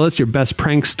 So tell us your best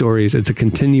prank stories. It's a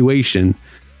continuation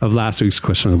of last week's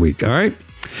question of the week. All right.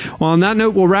 Well, on that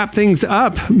note, we'll wrap things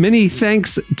up. Many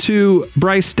thanks to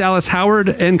Bryce Dallas Howard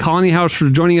and Colony House for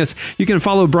joining us. You can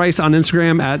follow Bryce on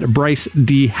Instagram at Bryce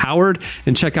D. Howard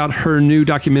and check out her new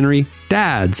documentary,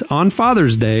 Dads, on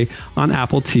Father's Day on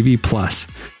Apple TV+.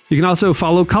 You can also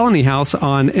follow Colony House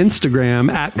on Instagram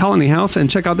at Colony House and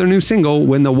check out their new single,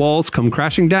 When the Walls Come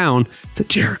Crashing Down. It's a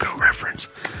Jericho reference.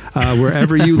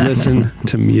 Wherever you listen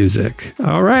to music.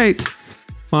 All right.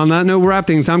 Well, on that note, we'll wrap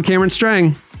things. I'm Cameron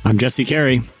Strang. I'm Jesse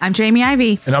Carey. I'm Jamie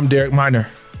Ivey. And I'm Derek Miner.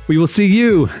 We will see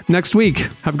you next week.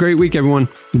 Have a great week, everyone.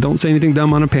 Don't say anything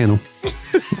dumb on a panel.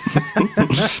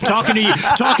 Talking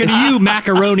to you,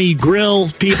 macaroni grill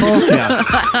people. Yeah.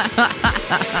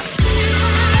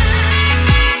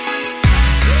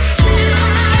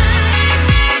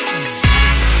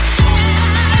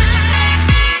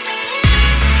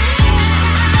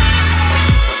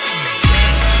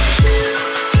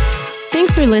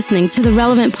 Thanks for listening to the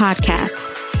Relevant Podcast.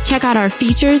 Check out our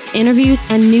features, interviews,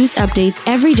 and news updates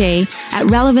every day at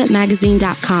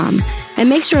relevantmagazine.com. And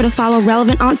make sure to follow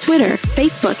Relevant on Twitter,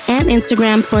 Facebook, and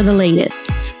Instagram for the latest.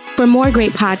 For more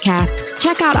great podcasts,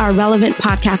 check out our Relevant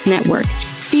Podcast Network,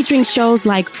 featuring shows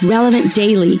like Relevant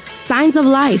Daily, Signs of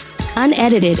Life,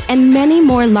 Unedited, and many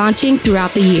more launching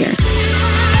throughout the year.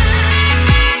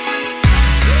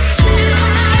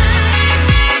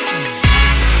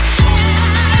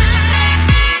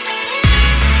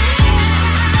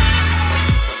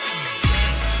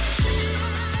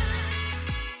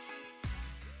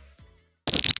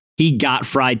 He got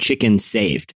fried chicken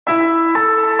saved.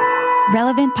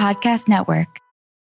 Relevant Podcast Network.